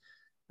league,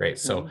 right?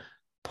 So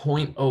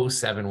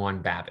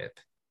 0.071 BABIP.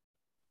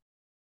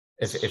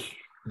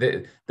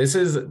 This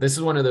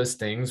is one of those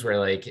things where,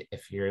 like,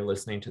 if you're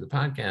listening to the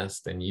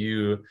podcast and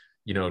you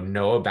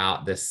know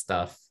about this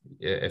stuff,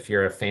 if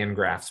you're a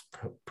Fangraphs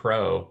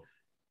pro,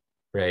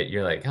 right,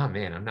 you're like, oh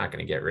man, I'm not going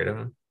to get rid of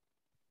him.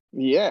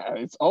 Yeah,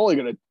 it's only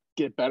going to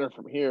get better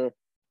from here.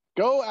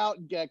 Go out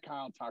and get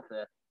Kyle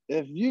Tucker.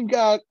 If you've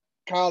got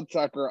Kyle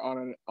Tucker on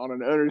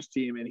an owner's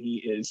team and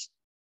he is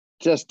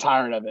just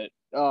tired of it,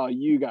 oh,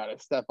 you got to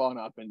step on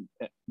up and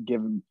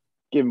give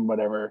him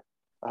whatever.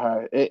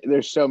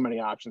 There's so many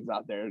options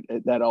out there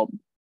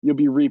you'll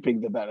be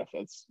reaping the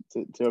benefits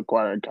to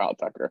acquiring Kyle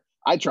Tucker.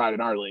 I tried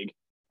in our league.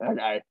 That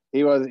guy,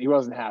 he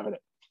wasn't having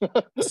it.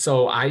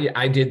 So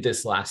I did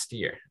this last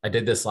year.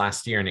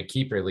 In a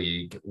keeper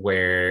league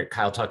where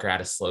Kyle Tucker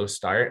had a slow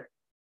start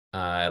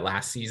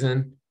last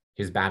season.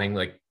 He was batting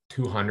like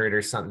 200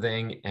 or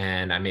something,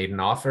 and I made an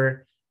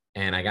offer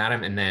and I got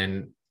him. And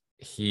then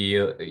he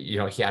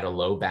had a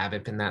low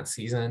BABIP in that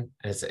season.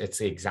 It's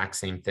the exact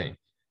same thing.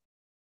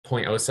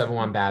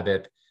 0.071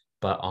 BABIP,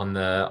 but on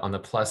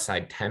the plus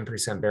side,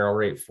 10% barrel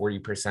rate,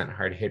 40%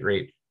 hard hit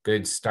rate,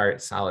 good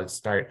start, solid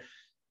start.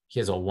 He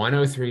has a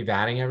 103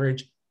 batting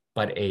average,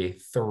 but a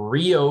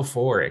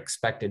 304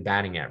 expected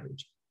batting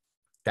average.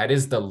 That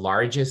is the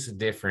largest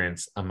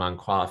difference among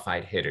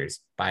qualified hitters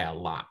by a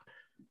lot.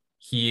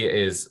 He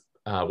is,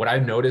 what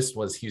I've noticed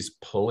was he's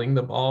pulling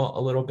the ball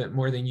a little bit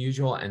more than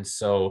usual. And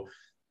so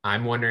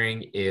I'm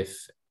wondering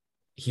if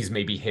he's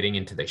maybe hitting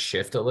into the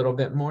shift a little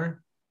bit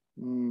more.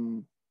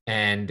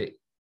 And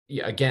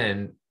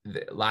again,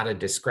 a lot of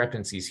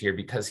discrepancies here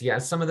because he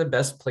has some of the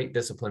best plate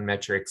discipline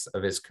metrics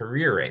of his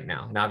career right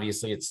now. And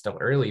obviously it's still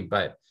early,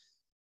 but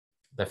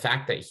the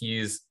fact that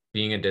he's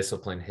being a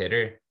disciplined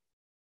hitter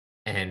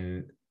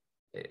and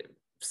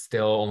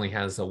still only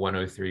has a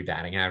 103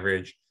 batting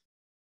average,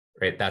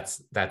 right?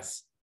 That's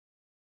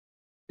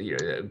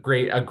a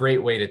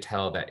great way to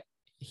tell that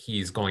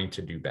he's going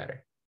to do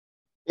better.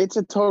 It's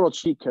a total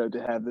cheat code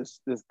to have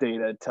this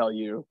data tell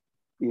you,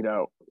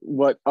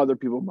 what other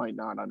people might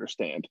not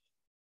understand.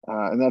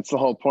 And that's the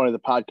whole point of the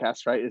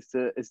podcast, right?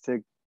 Is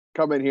to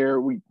come in here.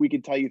 We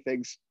can tell you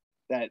things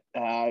that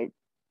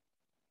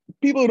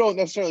people who don't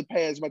necessarily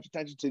pay as much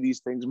attention to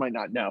these things might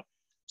not know.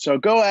 So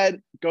go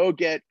ahead, go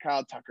get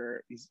Kyle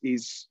Tucker.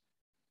 He's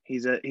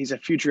a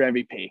future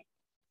MVP.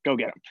 Go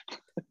get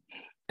him.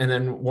 And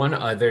then one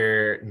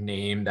other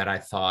name that I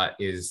thought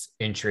is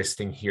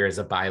interesting here as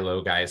a buy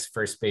low guy is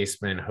first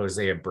baseman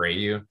Jose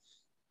Abreu.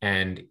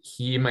 And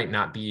he might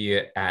not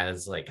be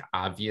as like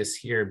obvious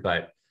here,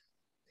 but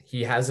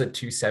he has a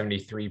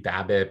 273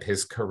 BABIP.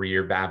 His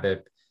career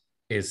BABIP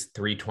is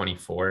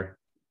 324,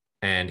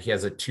 and he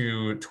has a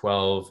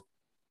 212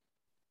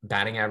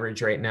 batting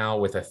average right now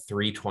with a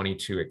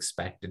 322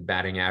 expected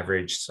batting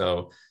average.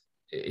 So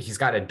he's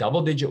got a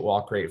double-digit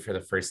walk rate for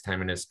the first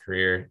time in his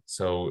career.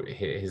 So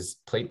his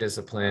plate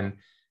discipline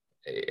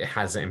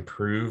has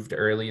improved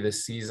early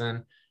this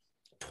season.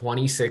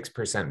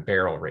 26%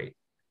 barrel rate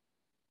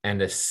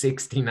and a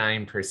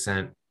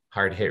 69%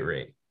 hard hit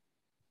rate.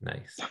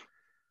 Nice.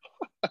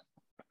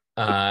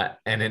 And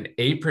an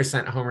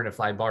 8% homer to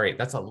fly ball rate.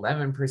 That's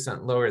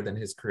 11% lower than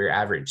his career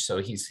average. So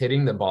he's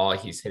hitting the ball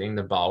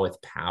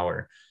with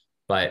power,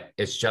 but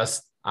it's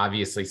just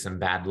obviously some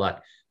bad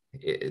luck.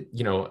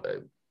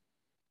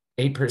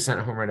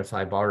 8% homer to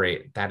fly ball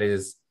rate. That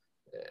is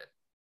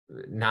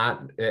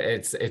not,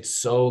 it's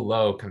so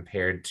low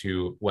compared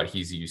to what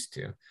he's used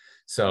to.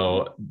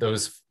 So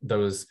his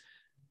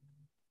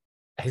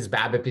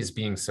BABIP is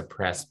being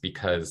suppressed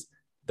because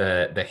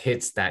the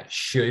hits that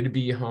should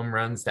be home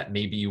runs, that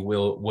maybe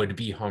would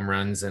be home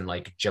runs in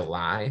like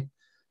July,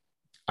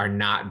 are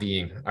not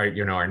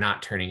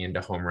turning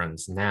into home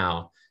runs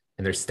now,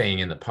 and they're staying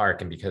in the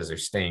park. And because they're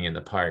staying in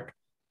the park,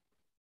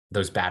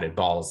 those batted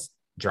balls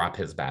drop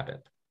his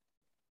BABIP.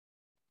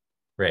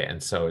 Right.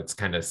 And so it's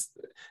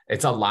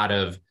a lot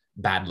of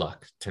bad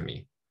luck to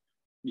me.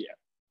 Yeah.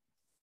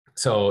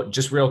 So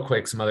just real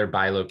quick, some other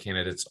buy low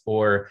candidates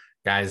or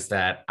guys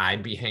that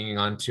I'd be hanging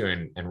on to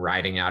and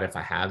riding out if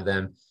I have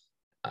them.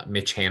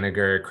 Mitch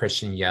Haniger,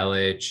 Christian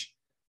Yelich,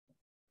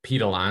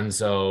 Pete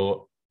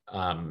Alonso,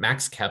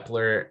 Max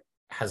Kepler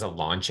has a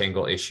launch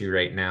angle issue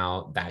right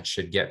now. That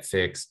should get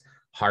fixed.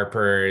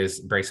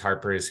 Bryce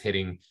Harper is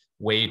hitting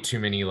way too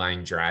many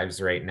line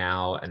drives right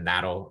now, and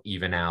that'll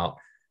even out.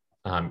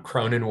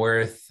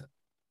 Cronenworth,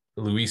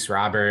 Luis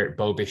Robert,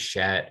 Bo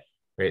Bichette,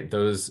 right?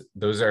 Those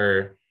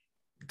are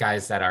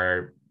guys that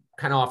are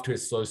kind of off to a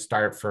slow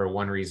start for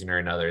one reason or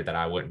another that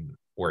I wouldn't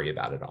worry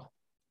about at all.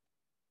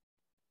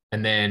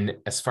 And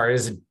then as far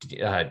as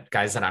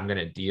guys that I'm going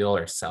to deal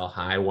or sell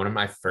high, one of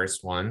my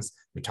first ones,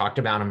 we talked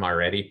about him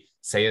already,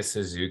 Seiya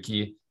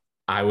Suzuki.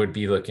 I would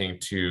be looking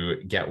to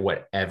get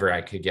whatever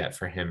I could get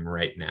for him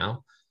right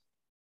now.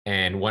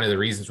 And one of the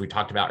reasons we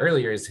talked about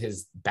earlier is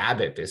his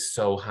BABIP is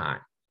so high,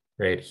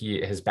 right?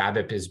 His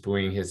BABIP is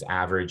buoying his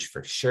average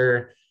for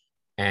sure.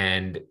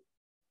 And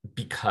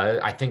because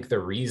I think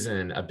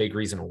a big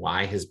reason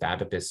why his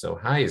BABIP is so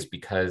high is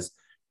because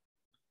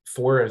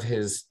four of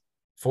his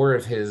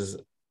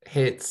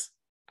hits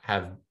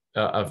have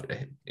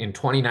in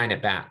 29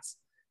 at bats,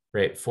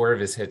 right? 4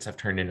 of his hits have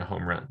turned into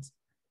home runs,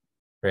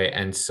 right?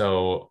 And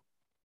so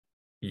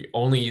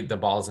only the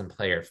balls in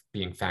play are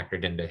being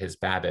factored into his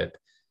BABIP.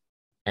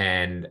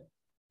 And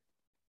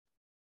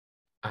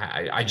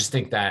I just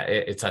think that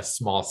it's a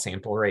small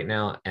sample right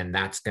now, and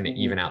that's going to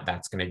even out.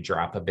 That's going to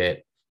drop a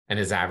bit, and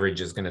his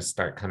average is going to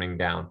start coming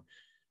down.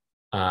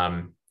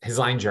 His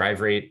line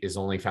drive rate is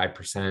only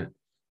 5%.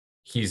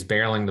 He's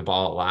barreling the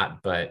ball a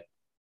lot, but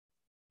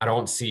I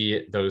don't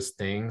see those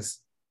things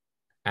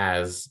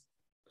as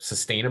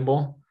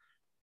sustainable.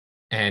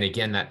 And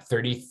again, that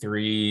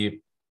 33%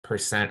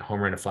 home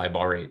run to fly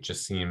ball rate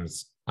just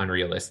seems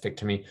unrealistic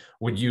to me.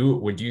 Would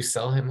you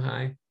sell him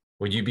high?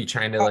 Would you be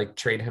trying to like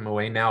trade him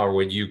away now, or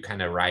would you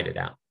kind of ride it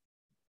out?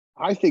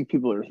 I think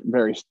people are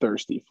very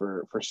thirsty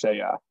for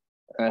Seiya,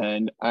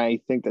 and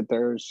I think that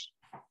there's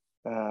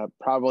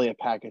probably a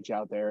package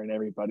out there in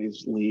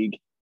everybody's league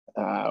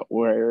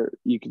where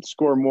you can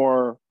score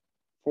more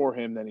for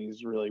him than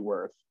he's really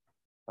worth.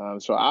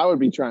 So I would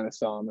be trying to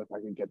sell him if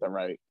I could get the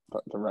right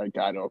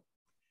guy to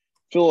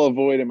fill a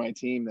void in my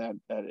team that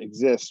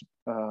exists.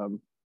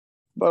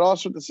 But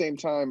also at the same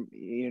time,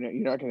 you're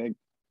not going to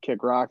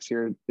kick rocks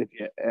here if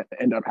you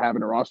end up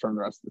having a roster on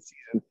the rest of the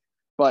season.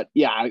 But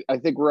yeah, I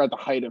think we're at the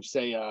height of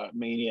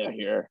mania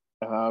here,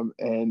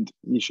 and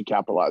you should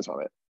capitalize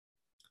on it.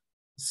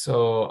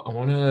 So I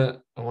want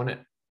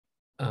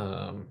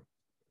to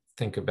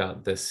think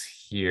about this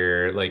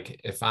here. Like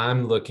if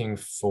I'm looking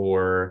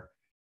for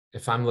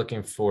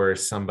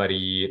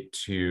somebody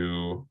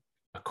to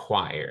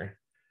acquire,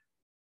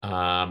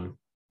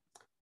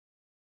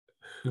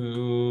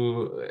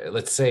 who,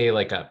 let's say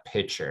like a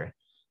pitcher,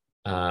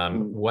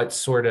 what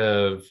sort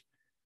of,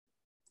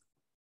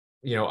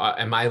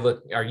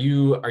 are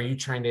you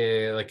trying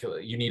to, like,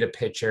 you need a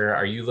pitcher?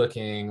 Are you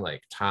looking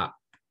like top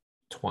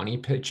 20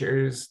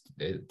 pitchers?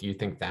 Do you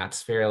think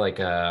that's fair? Like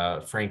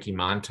Frankie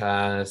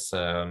Montas,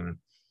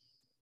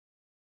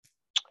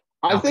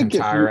 I think if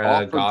you Alcantara,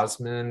 offered,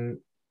 Gosman.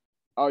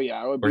 Oh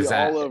yeah, I would be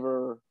all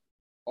over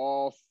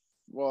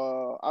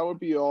I would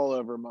be all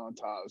over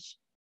Montas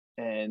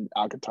and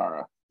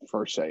Alcantara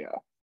for Seiya,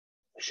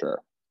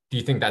 sure. Do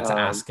you think that's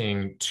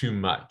asking too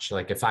much?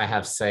 Like if I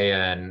have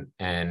Seiya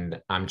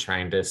and I'm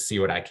trying to see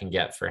what I can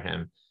get for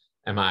him,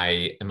 am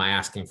I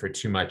asking for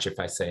too much if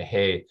I say,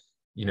 hey,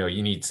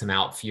 you need some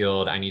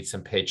outfield. I need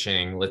some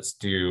pitching. Let's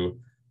do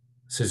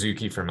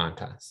Suzuki for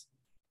Montas.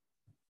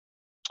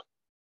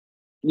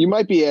 You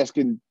might be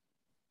asking,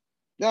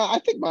 no, I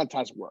think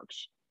Montas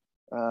works.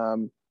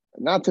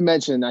 Not to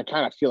mention, I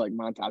kind of feel like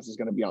Montas is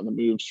going to be on the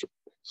move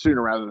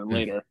sooner rather than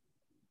later.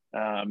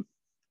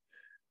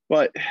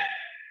 But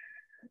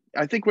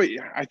I think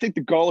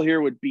the goal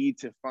here would be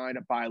to find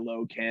a buy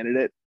low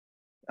candidate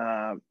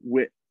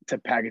to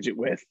package it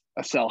with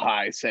a sell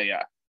high,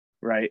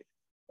 right?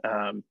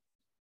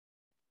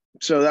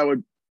 So that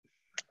would,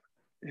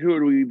 who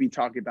would we be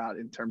talking about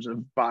in terms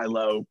of buy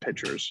low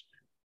pitchers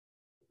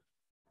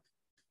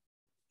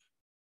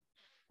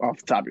off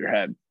the top of your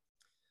head?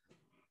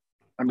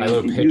 I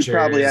mean, you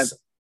probably have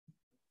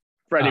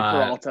Freddie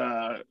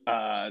Peralta,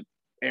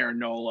 Aaron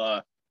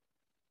Nola.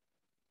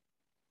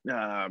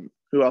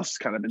 Who else has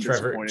kind of been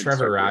disappointed?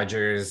 Trevor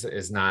Rogers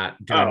is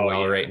not doing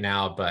well right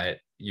now, but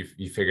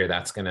you figure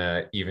that's going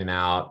to even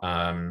out.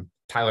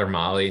 Tyler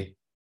Mahle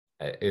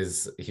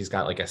he's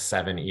got like a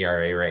 7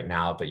 ERA right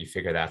now, but you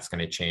figure that's going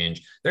to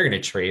change. They're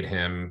going to trade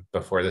him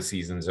before the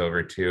season's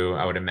over too,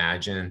 I would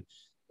imagine.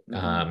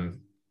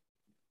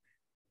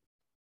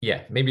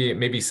 Yeah,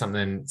 maybe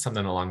something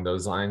along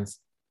those lines.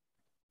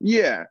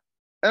 Yeah.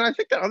 And I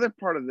think the other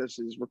part of this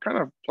is we're kind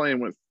of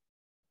playing with,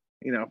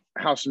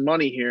 house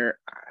money here.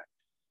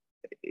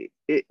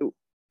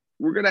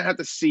 We're going to have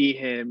to see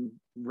him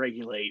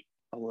regulate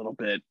a little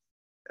bit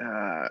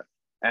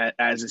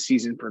as the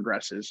season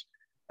progresses.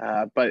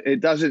 But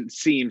it doesn't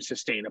seem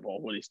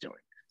sustainable what he's doing,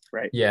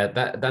 right? Yeah,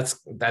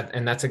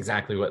 that's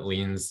exactly what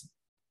leans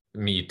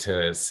me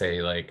to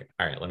say, like,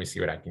 all right, let me see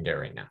what I can get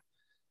right now.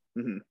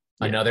 Mm-hmm.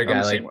 Another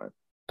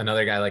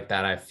guy like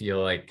that, I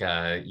feel like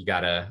you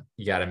gotta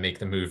make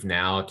the move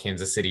now.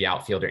 Kansas City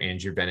outfielder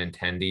Andrew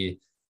Benintendi,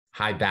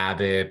 high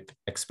BABIP,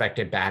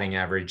 expected batting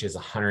average is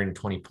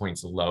 120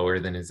 points lower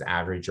than his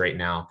average right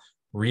now.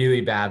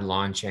 Really bad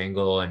launch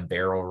angle and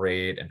barrel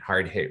rate and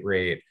hard hit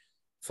rate.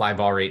 Fly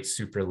ball rate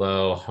super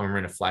low, home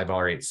run to fly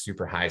ball rate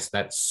super high. So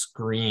that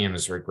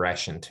screams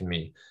regression to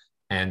me.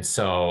 And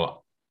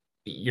so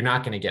you're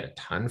not going to get a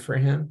ton for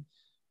him,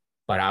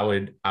 but I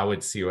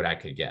would see what I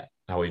could get.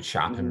 I would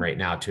shop him right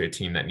now to a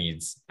team that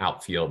needs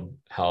outfield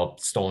help,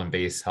 stolen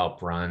base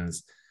help,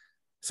 runs,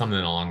 something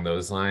along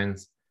those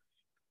lines.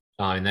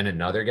 And then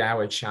another guy I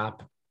would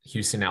shop,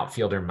 Houston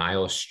outfielder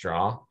Miles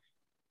Straw.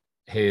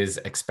 His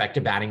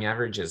expected batting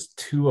average is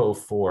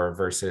 204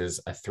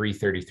 versus a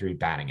 333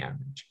 batting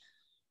average.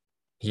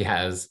 He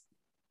has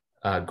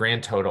a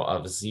grand total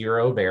of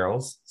 0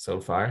 barrels so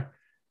far,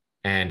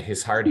 and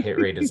his hard hit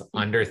rate is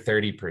under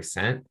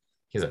 30%.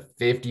 He has a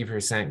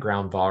 50%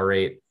 ground ball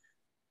rate.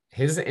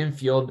 His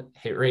infield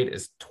hit rate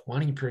is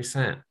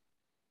 20%.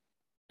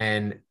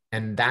 And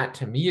that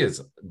to me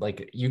is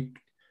like, you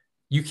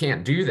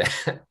can't do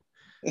that.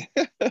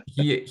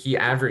 He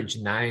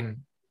averaged 9%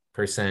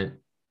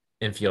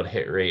 infield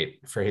hit rate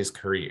for his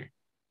career.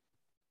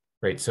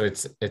 Right. So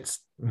it's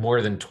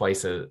more than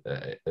twice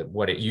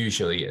what it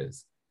usually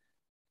is.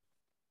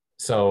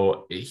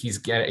 So he's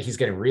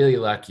getting really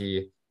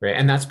lucky. Right.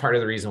 And that's part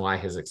of the reason why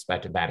his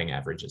expected batting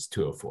average is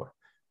 204.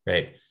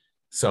 Right.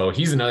 So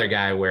he's another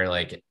guy where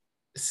like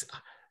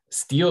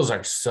steals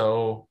are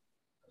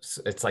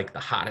it's like the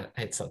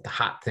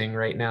hot thing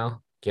right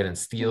now, getting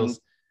steals.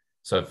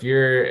 So if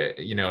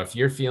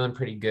you're feeling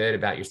pretty good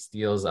about your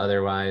steals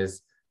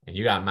otherwise, and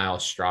you got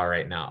Miles Straw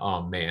right now,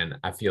 oh man,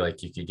 I feel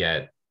like you could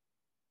get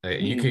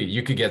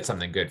you could get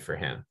something good for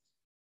him.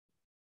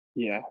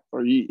 Yeah.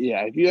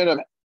 If you end up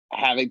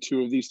having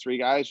 2 of these 3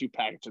 guys, you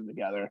package them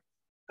together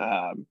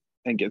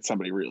and get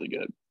somebody really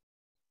good.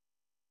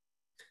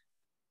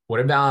 What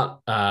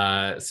about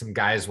some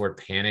guys we're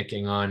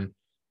panicking on?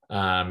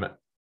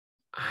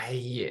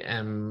 I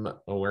am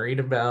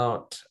worried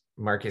about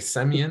Marcus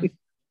Semien,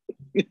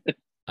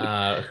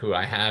 who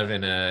I have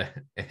in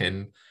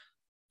an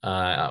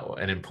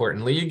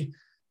important league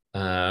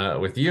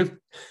with you.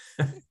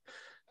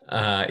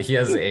 He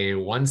has a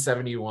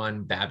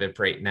 171 BABIP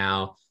right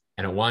now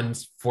and a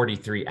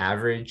 143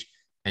 average.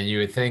 And you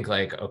would think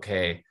like,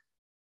 okay,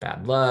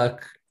 bad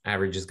luck,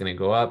 average is going to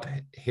go up.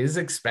 His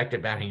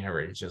expected batting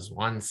average is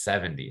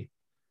 170.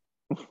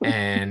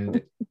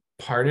 And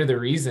part of the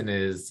reason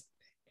is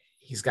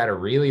he's got a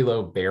really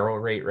low barrel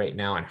rate right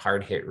now and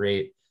hard hit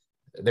rate.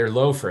 They're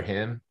low for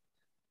him.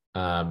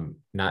 Not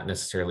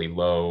necessarily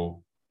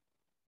low,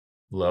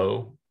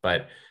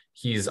 but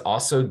he's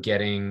also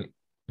getting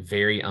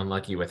very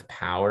unlucky with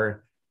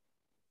power.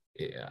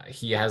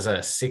 He has a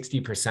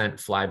 60%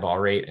 fly ball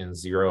rate and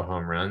 0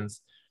 home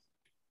runs,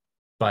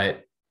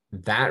 but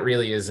that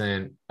really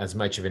isn't as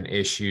much of an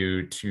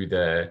issue to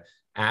the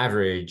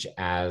average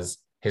as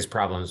his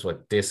problems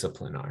with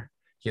discipline are.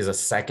 He has a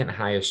second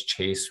highest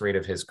chase rate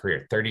of his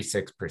career,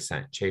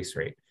 36% chase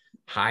rate.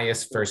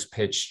 Highest first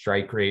pitch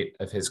strike rate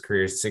of his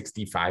career,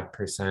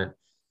 65%.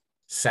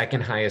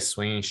 Second highest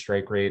swinging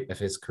strike rate of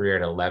his career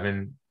at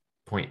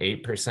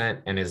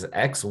 11.8%. And his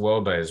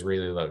ex-WOBA is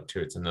really low too.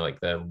 It's in the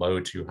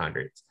low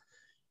 200s.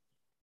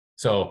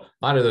 So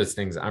a lot of those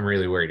things I'm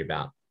really worried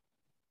about.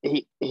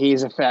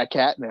 he's a fat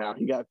cat now.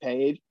 He got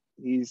paid.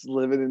 He's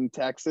living in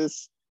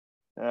Texas.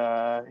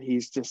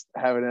 He's just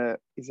having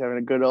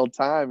a good old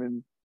time.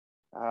 And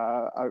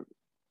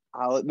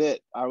I'll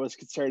admit, I was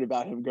concerned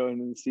about him going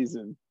into the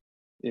season.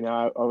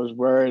 I was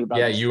worried about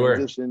this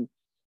transition.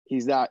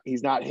 He's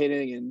not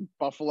hitting in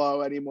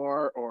Buffalo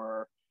anymore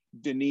or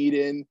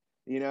Dunedin,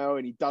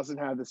 and he doesn't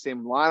have the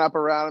same lineup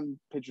around him.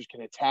 Pitchers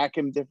can attack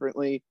him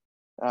differently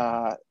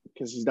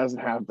because he doesn't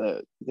have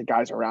the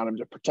guys around him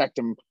to protect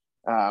him.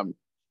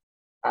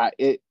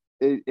 It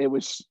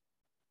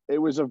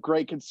was of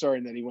great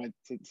concern that he went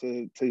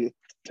to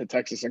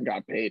Texas and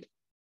got paid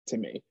to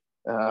me.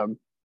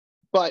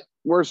 But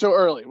we're so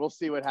early. We'll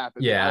see what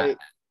happens. Yeah.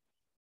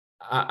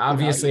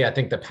 Obviously, I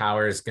think the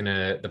power is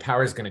gonna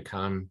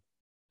come.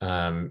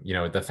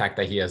 The fact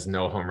that he has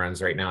no home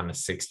runs right now and a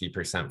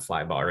 60%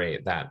 fly ball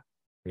rate, that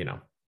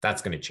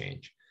that's going to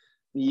change.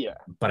 Yeah.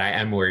 But I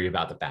am worried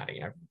about the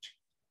batting average.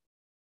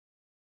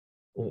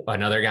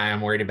 Another guy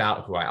I'm worried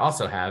about, who I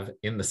also have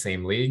in the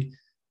same league,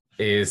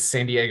 is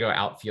San Diego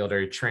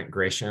outfielder Trent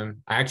Grisham.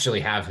 I actually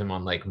have him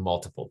on like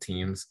multiple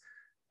teams,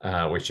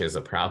 which is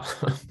a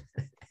problem.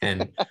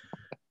 and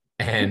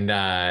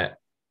San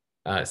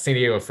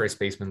Diego first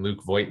baseman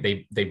Luke Voigt,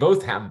 they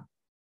both have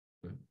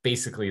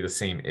basically the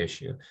same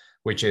issue,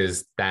 which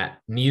is that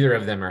neither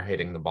of them are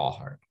hitting the ball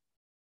hard,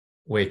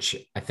 which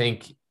I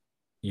think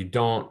you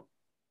don't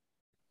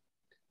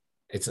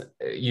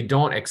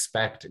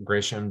expect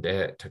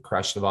Grisham to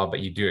crush the ball,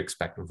 but you do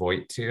expect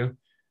Voigt to.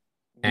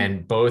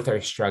 And both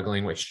are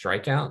struggling with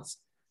strikeouts.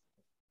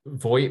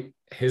 Voigt,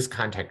 his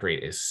contact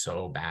rate is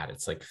so bad.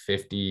 It's like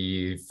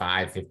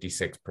 55,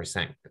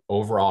 56%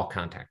 overall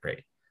contact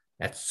rate.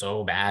 That's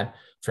so bad.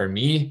 For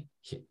me,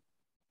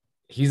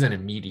 he's an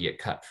immediate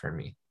cut for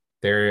me.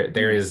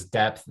 There is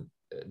depth.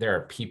 There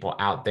are people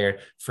out there.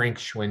 Frank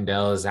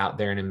Schwindel is out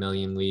there in a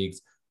million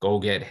leagues. Go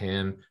get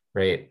him,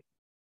 right?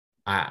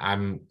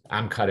 I'm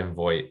cutting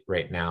Voigt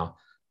right now.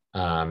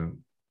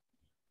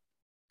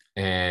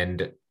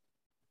 And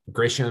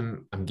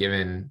Grisham, I'm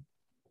giving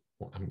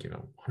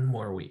one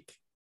more week.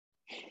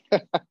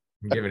 I'm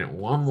giving it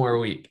one more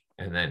week,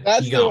 and then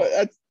that's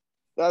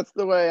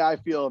the way I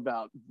feel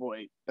about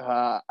Voigt.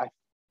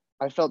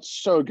 I felt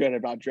so good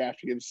about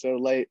drafting him so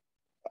late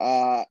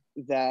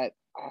that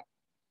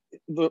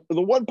the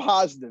one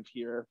positive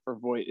here for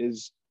Voigt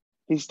is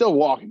he's still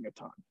walking a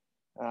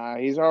ton.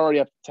 He's already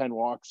up to 10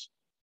 walks.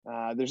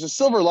 There's a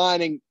silver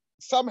lining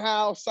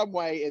somehow, some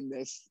way in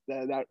this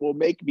that will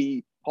make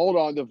me hold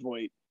on to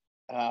Voigt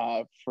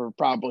for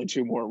probably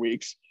 2 more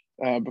weeks.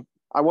 But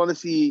I want to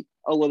see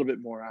a little bit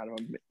more out of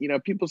him.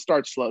 People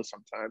start slow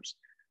sometimes.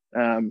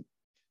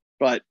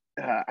 But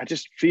I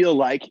just feel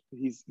like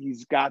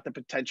he's got the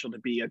potential to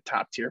be a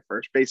top tier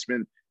first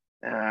baseman.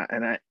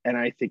 And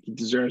I think he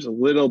deserves a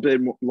little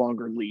bit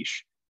longer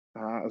leash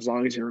as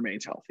long as he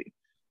remains healthy.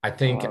 I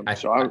think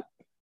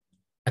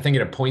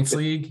in a points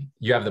league,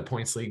 you have the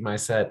points league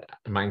mindset.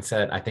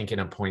 I think in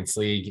a points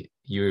league,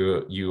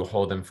 you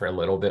hold them for a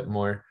little bit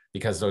more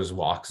because those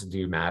walks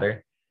do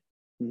matter.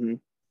 Mm-hmm.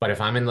 But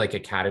if I'm in like a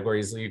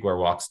categories league where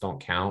walks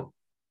don't count,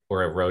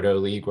 or a roto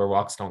league where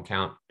walks don't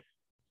count,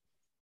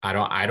 I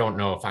don't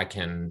know if I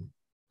can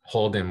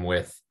hold him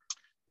with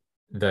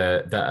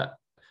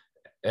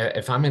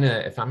if I'm in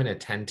a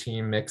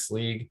 10-team mixed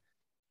league.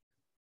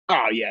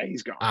 Oh yeah,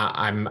 he's gone.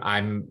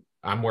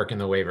 I'm working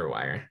the waiver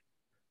wire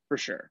for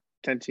sure.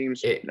 10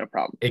 teams, no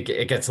problem.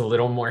 It gets a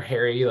little more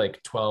hairy,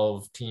 like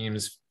 12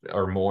 teams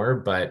or more,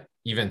 but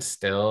even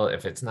still,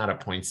 if it's not a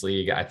points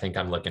league, I think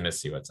I'm looking to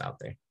see what's out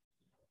there.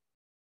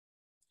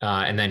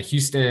 And then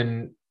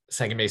Houston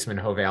second baseman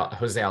Jose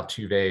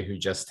Altuve, who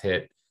just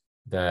hit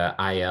the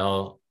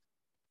IL.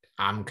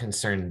 I'm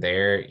concerned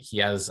there. He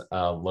has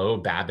a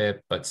low BABIP,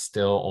 but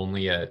still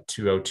only a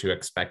 202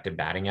 expected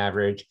batting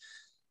average.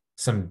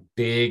 Some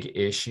big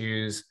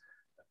issues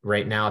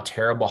right now.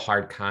 Terrible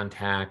hard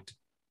contact,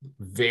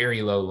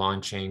 very low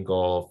launch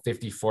angle,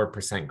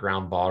 54%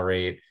 ground ball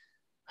rate.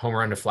 Home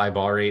run to fly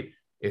ball rate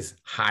is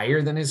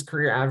higher than his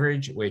career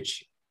average,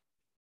 which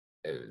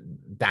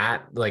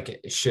that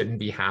like shouldn't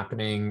be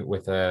happening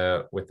with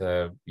a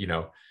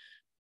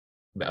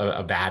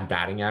bad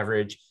batting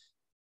average.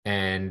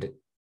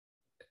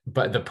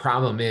 But the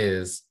problem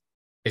is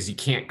you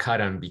can't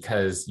cut him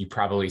because you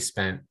probably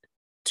spent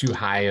too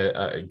high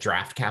a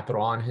draft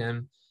capital on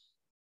him.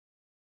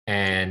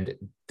 And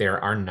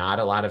there are not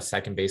a lot of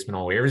second basemen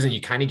on waivers, and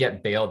you kind of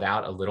get bailed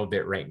out a little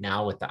bit right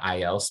now with the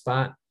IL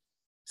spot.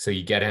 So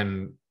you give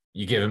him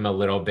a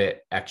little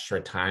bit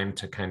extra time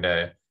to kind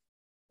of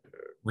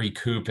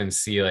recoup and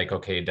see like,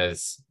 okay,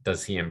 does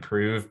he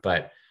improve?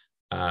 But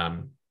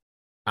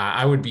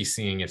I would be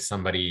seeing if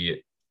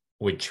somebody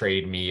would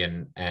trade me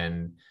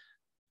and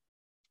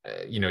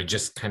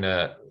just kind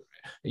of,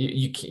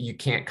 you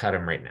can't cut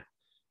him right now.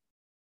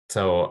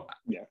 So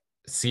yeah,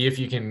 see if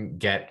you can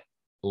get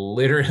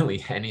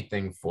literally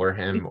anything for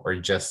him or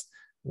just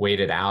wait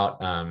it out.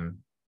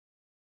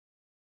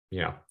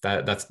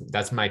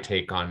 That's my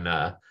take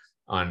on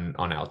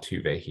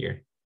Altuve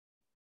here.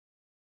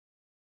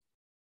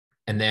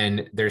 And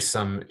then there's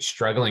some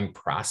struggling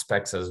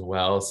prospects as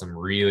well, some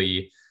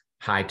really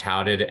high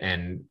touted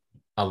and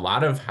a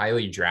lot of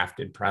highly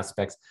drafted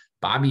prospects.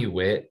 Bobby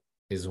Witt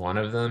is one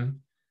of them.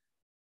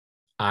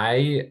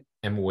 I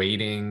am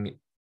waiting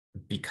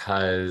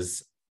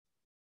because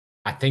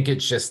I think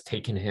it's just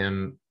taken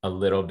him a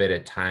little bit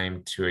of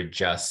time to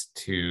adjust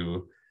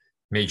to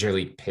major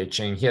league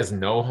pitching. He has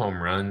no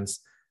home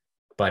runs,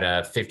 but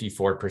a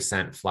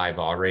 54% fly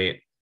ball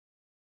rate.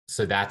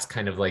 So that's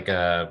kind of like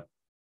a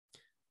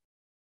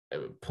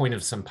point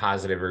of some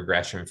positive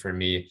regression for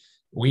me.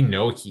 We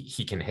know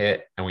he can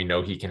hit, and we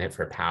know he can hit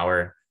for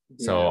power.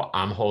 So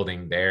I'm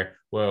holding there.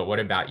 Well, what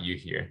about you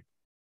here?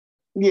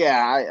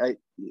 Yeah, I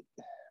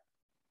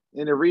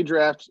in a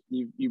redraft,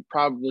 you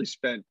probably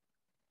spent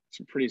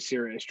some pretty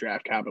serious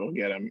draft capital to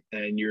get him,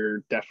 and you're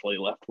definitely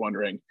left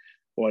wondering,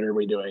 what are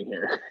we doing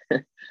here?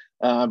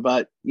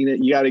 But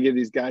you got to give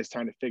these guys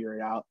time to figure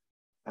it out.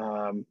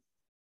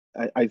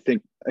 I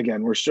think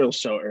again, we're still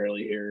so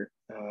early here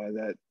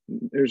that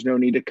there's no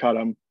need to cut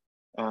them.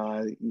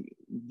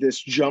 This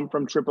jump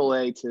from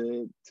AAA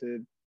to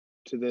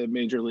the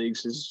major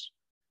leagues has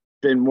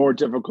been more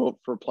difficult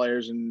for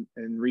players in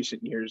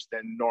recent years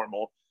than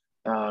normal.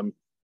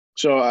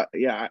 So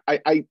you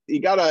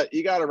gotta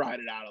ride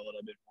it out a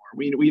little bit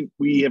more.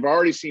 We have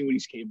already seen what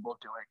he's capable of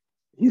doing.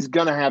 He's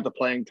gonna have the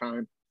playing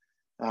time.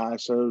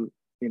 So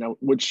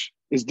which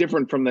is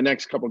different from the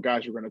next couple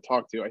guys we're going to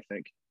talk to, I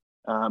think.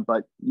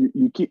 But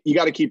you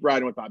got to keep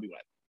riding with Bobby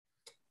Witt.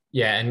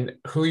 Yeah, and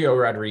Julio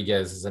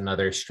Rodriguez is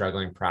another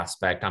struggling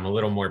prospect. I'm a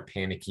little more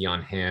panicky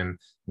on him.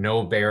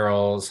 No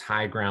barrels,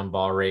 high ground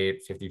ball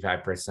rate,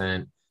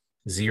 55%,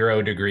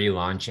 0-degree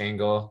launch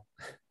angle,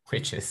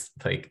 which is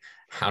like,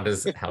 how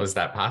is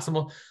that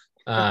possible?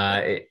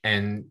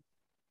 And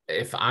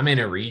if I'm in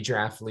a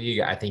redraft league,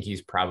 I think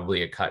he's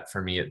probably a cut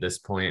for me at this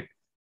point.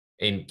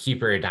 In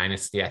keeper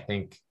dynasty, I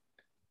think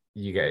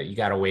you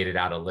got to wait it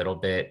out a little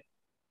bit,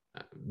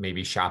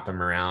 maybe shop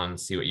him around,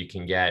 see what you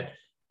can get.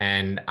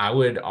 And I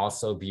would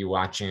also be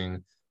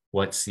watching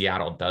what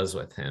Seattle does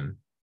with him,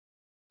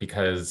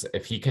 because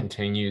if he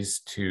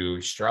continues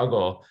to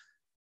struggle,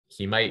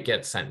 he might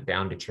get sent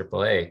down to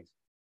AAA.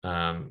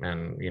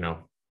 And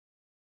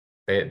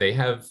they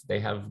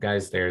have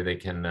guys there they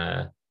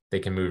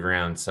can move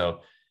around.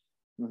 So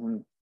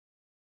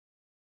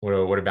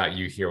what about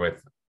you here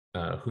with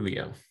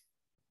Julio?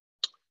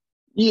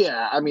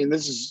 Yeah, I mean,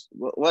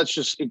 let's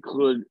just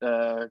include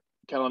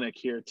Kelenic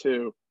here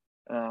too,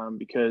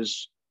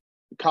 because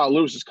Kyle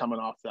Lewis is coming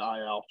off the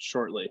IL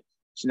shortly.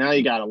 So now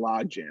you got a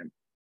logjam.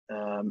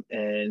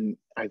 And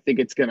I think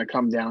it's going to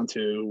come down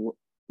to,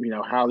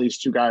 how these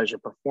two guys are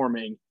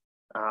performing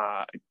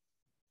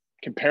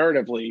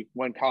comparatively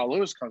when Kyle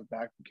Lewis comes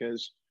back,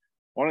 because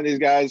one of these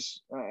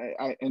guys,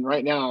 and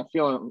right now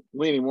I'm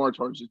leaning more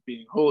towards it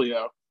being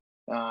Julio.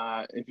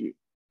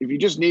 If you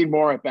just need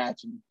more at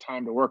bats and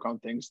time to work on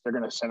things, they're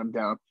going to send him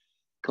down.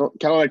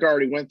 Kelenic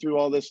already went through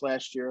all this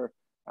last year.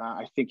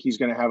 I think he's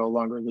going to have a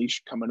longer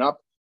leash coming up.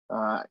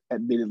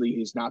 Admittedly,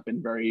 he's not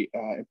been very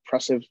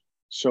impressive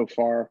so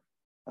far.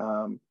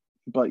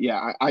 But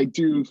yeah, I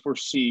do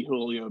foresee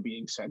Julio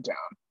being sent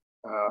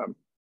down.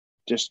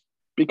 Just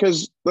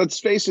because, let's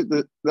face it,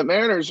 the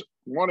Mariners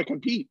want to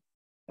compete.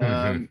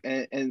 And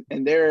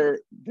they're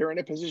in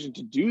a position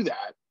to do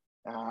that.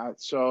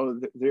 So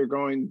they're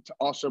going to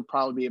also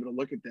probably be able to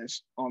look at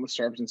this on the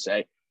surface and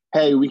say,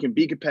 hey, we can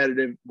be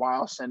competitive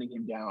while sending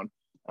him down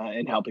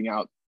and helping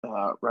out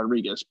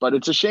Rodriguez. But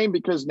it's a shame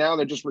because now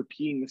they're just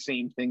repeating the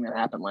same thing that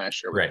happened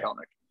last year with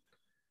Kelenic.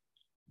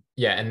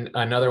 Yeah, and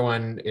another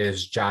one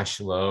is Josh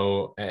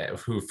Lowe,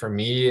 who for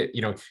me,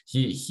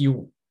 he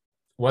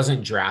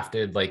wasn't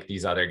drafted like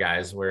these other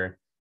guys were,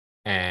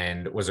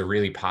 and was a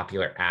really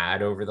popular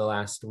ad over the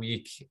last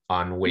week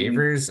on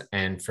waivers.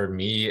 And for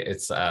me,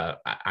 it's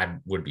I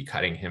would be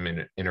cutting him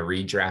in a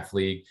redraft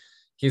league.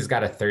 He's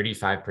got a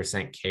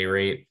 35% K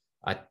rate,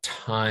 a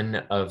ton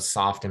of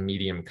soft and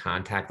medium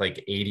contact,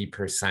 like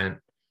 80%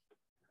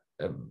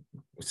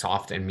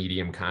 soft and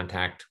medium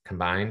contact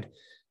combined.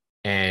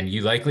 And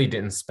you likely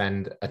didn't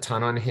spend a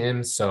ton on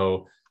him.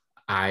 So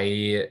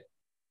I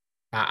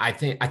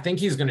think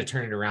he's going to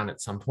turn it around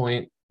at some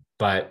point,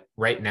 but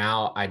right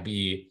now I'd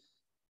be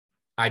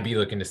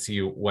looking to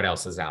see what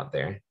else is out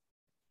there,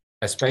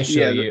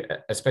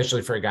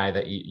 especially for a guy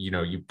that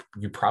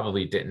you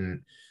probably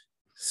didn't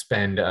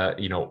spend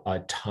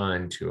a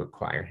ton to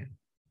acquire him.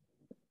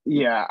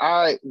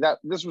 Yeah,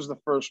 this was the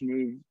first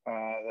move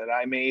that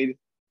I made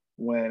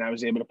when I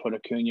was able to put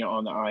Acuna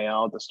on the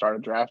IL at the start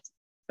of draft,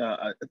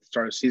 at the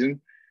start of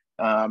season.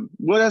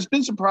 What has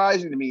been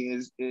surprising to me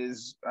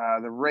is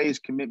the Rays'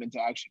 commitment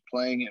to actually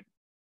playing him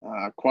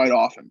quite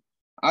often.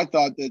 I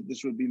thought that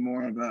this would be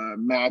more of a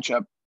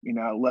matchup,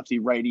 lefty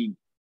righty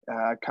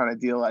kind of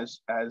deal as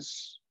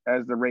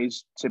the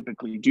Rays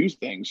typically do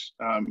things.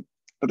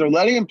 But they're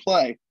letting him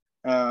play.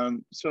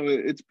 So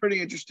it's pretty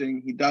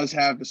interesting. He does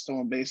have the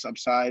stolen base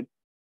upside.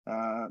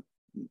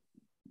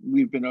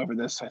 We've been over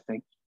this, I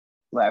think,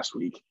 last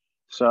week.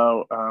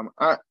 So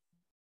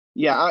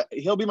Yeah,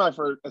 he'll be my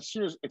first. As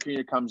soon as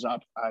Acuna comes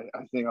up, I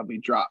think I'll be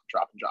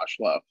dropping Josh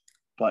Lowe.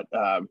 But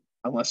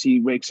unless he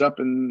wakes up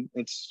and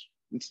it's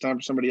time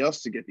for somebody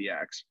else to get the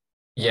axe.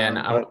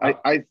 Yeah,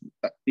 but I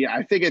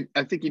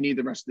think you need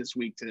the rest of this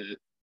week to.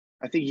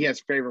 I think he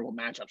has favorable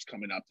matchups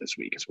coming up this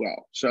week as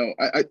well. So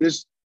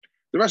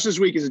the rest of this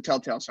week is a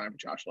telltale sign for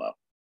Josh Lowe.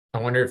 I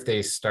wonder if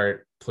they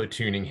start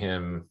platooning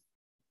him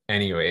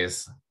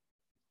anyways,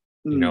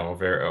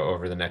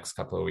 over the next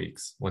couple of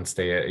weeks, once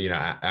they,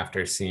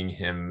 after seeing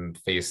him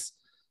face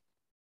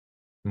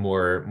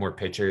more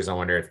pitchers. I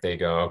wonder if they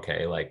go,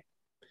 okay, like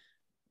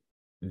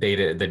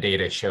the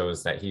data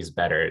shows that he's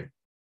better,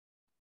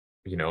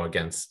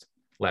 against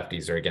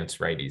lefties or against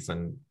righties,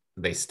 and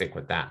they stick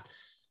with that.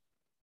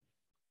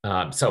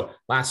 So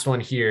last one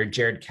here,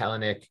 Jared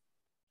Kelenic.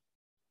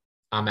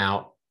 I'm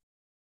out.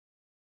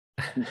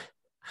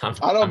 I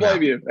don't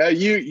blame you.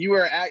 You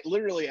were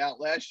literally out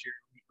last year.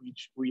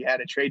 We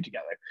had a trade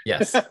together.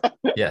 Yes.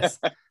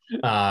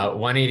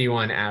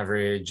 181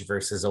 average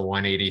versus a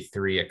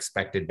 183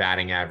 expected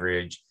batting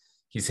average.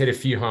 He's hit a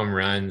few home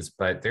runs,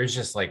 but there's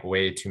just like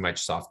way too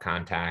much soft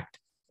contact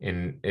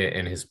in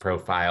his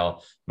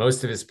profile.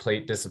 Most of his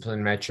plate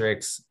discipline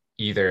metrics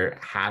either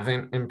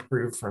haven't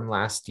improved from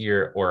last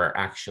year or are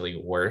actually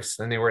worse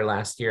than they were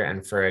last year.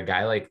 And for a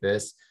guy like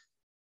this,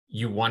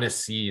 you want to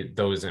see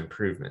those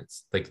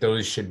improvements. Like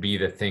those should be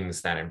the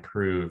things that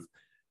improve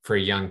for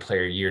a young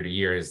player year to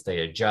year as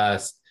they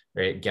adjust,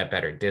 right? Get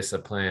better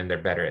discipline.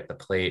 They're better at the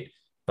plate,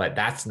 but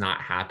that's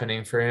not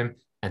happening for him.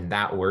 And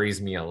that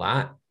worries me a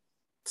lot.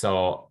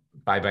 So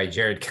bye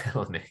Jared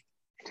Kelenic.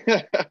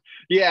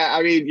 Yeah.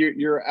 I mean,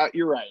 you're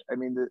right. I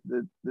mean,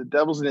 the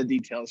devil's in the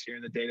details here.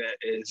 And the data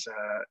is,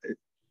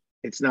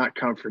 it's not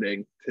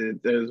comforting to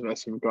those of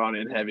us who've gone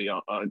in heavy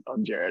on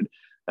Jared.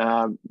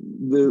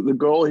 The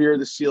goal here,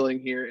 the ceiling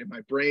here in my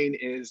brain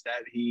is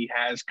that he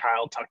has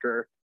Kyle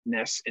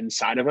Tucker-ness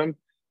inside of him.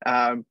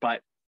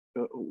 But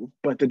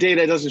the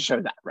data doesn't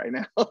show that right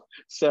now.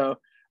 So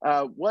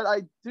what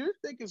I do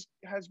think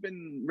has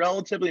been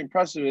relatively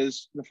impressive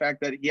is the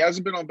fact that he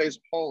hasn't been on base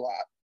a whole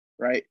lot,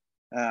 right?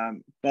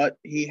 But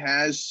he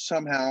has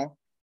somehow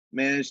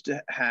managed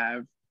to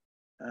have,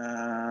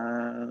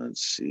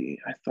 let's see,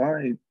 I thought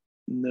I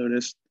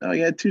noticed, he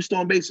had 2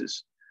 stolen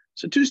bases.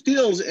 So 2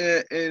 steals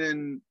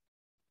in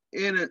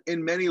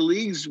many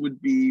leagues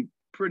would be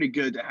pretty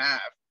good to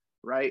have,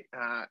 right?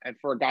 And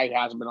for a guy who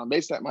hasn't been on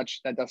base that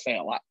much, that does say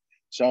a lot.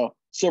 So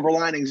silver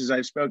linings, as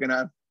I've spoken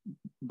of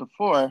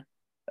before,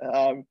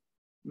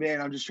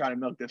 man, I'm just trying to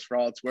milk this for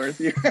all it's worth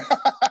here.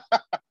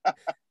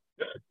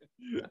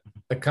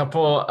 A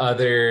couple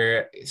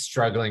other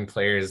struggling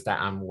players that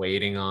I'm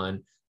waiting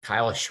on,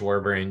 Kyle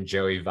Schwarber and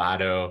Joey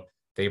Votto.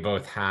 They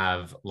both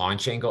have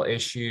launch angle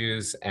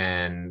issues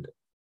and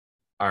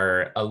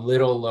are a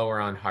little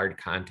lower on hard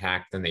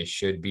contact than they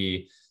should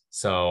be.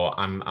 So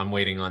I'm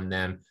waiting on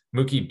them.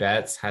 Mookie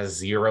Betts has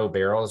 0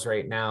 barrels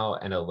right now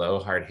and a low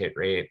hard hit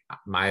rate.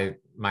 My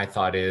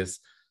thought is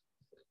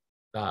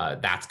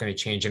that's going to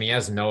change. And he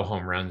has no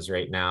home runs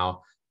right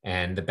now.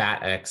 And the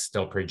Bat X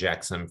still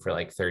projects him for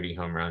like 30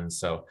 home runs.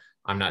 So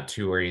I'm not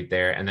too worried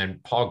there. And then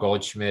Paul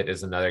Goldschmidt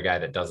is another guy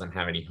that doesn't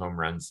have any home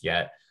runs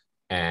yet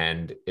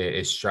and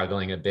is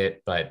struggling a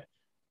bit. But,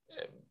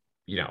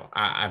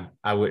 I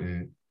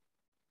wouldn't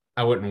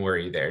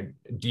worry there.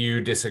 Do you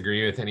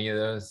disagree with any of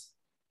those?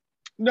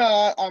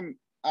 No,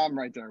 I'm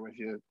right there with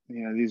you.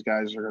 These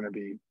guys are going to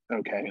be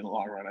okay in the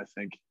long run. I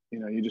think,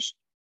 you just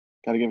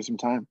got to give them some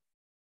time.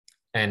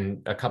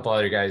 And a couple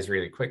other guys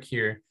really quick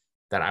here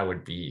that I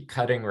would be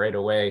cutting right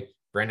away.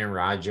 Brendan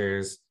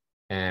Rodgers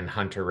and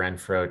Hunter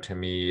Renfroe to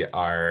me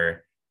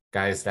are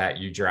guys that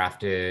you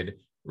drafted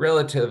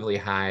relatively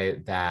high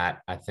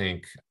that I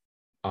think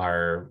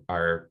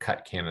are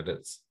cut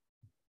candidates.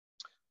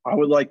 I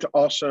would like to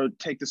also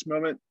take this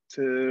moment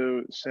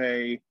to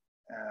say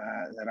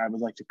that I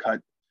would like to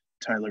cut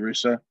Tyler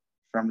Russa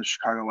from the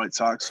Chicago White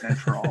Sox and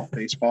for all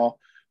baseball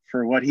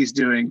for what he's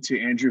doing to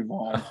Andrew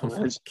Vaughn, who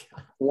has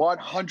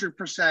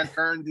 100%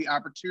 earned the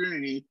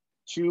opportunity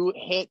to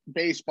hit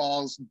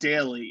baseballs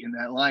daily in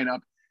that lineup.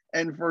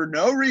 And for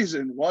no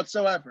reason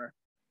whatsoever,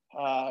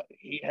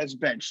 he has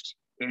benched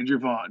Andrew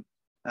Vaughn.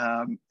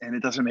 And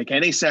it doesn't make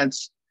any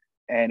sense.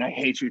 And I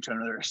hate you,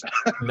 Tony La Russa.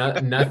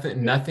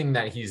 Nothing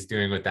that he's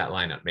doing with that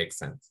lineup makes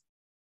sense.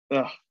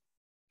 Ugh,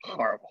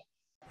 horrible.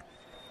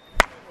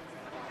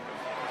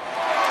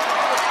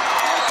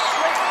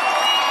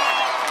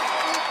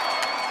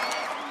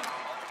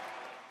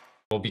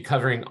 We'll be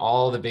covering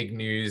all the big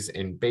news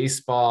in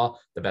baseball,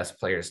 the best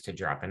players to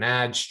drop an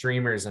ad,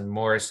 streamers, and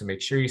more. So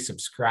make sure you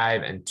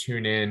subscribe and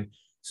tune in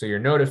so you're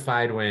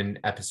notified when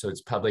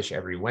episodes publish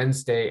every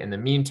Wednesday. In the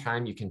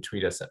meantime, you can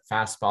tweet us at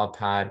Fastball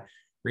Pod,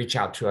 reach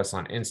out to us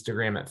on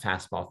Instagram at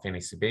Fastball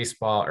Fantasy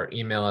Baseball, or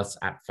email us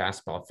at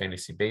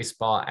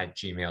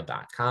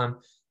fastballfantasybaseball@gmail.com,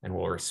 and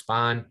we'll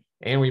respond.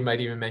 And we might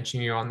even mention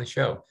you on the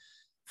show.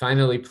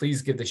 Finally,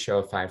 please give the show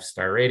a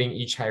 5-star rating.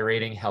 Each high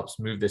rating helps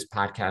move this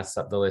podcast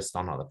up the list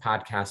on all the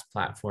podcast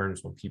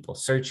platforms when people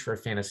search for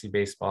fantasy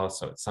baseball.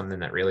 So it's something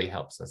that really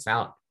helps us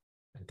out.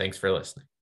 And thanks for listening.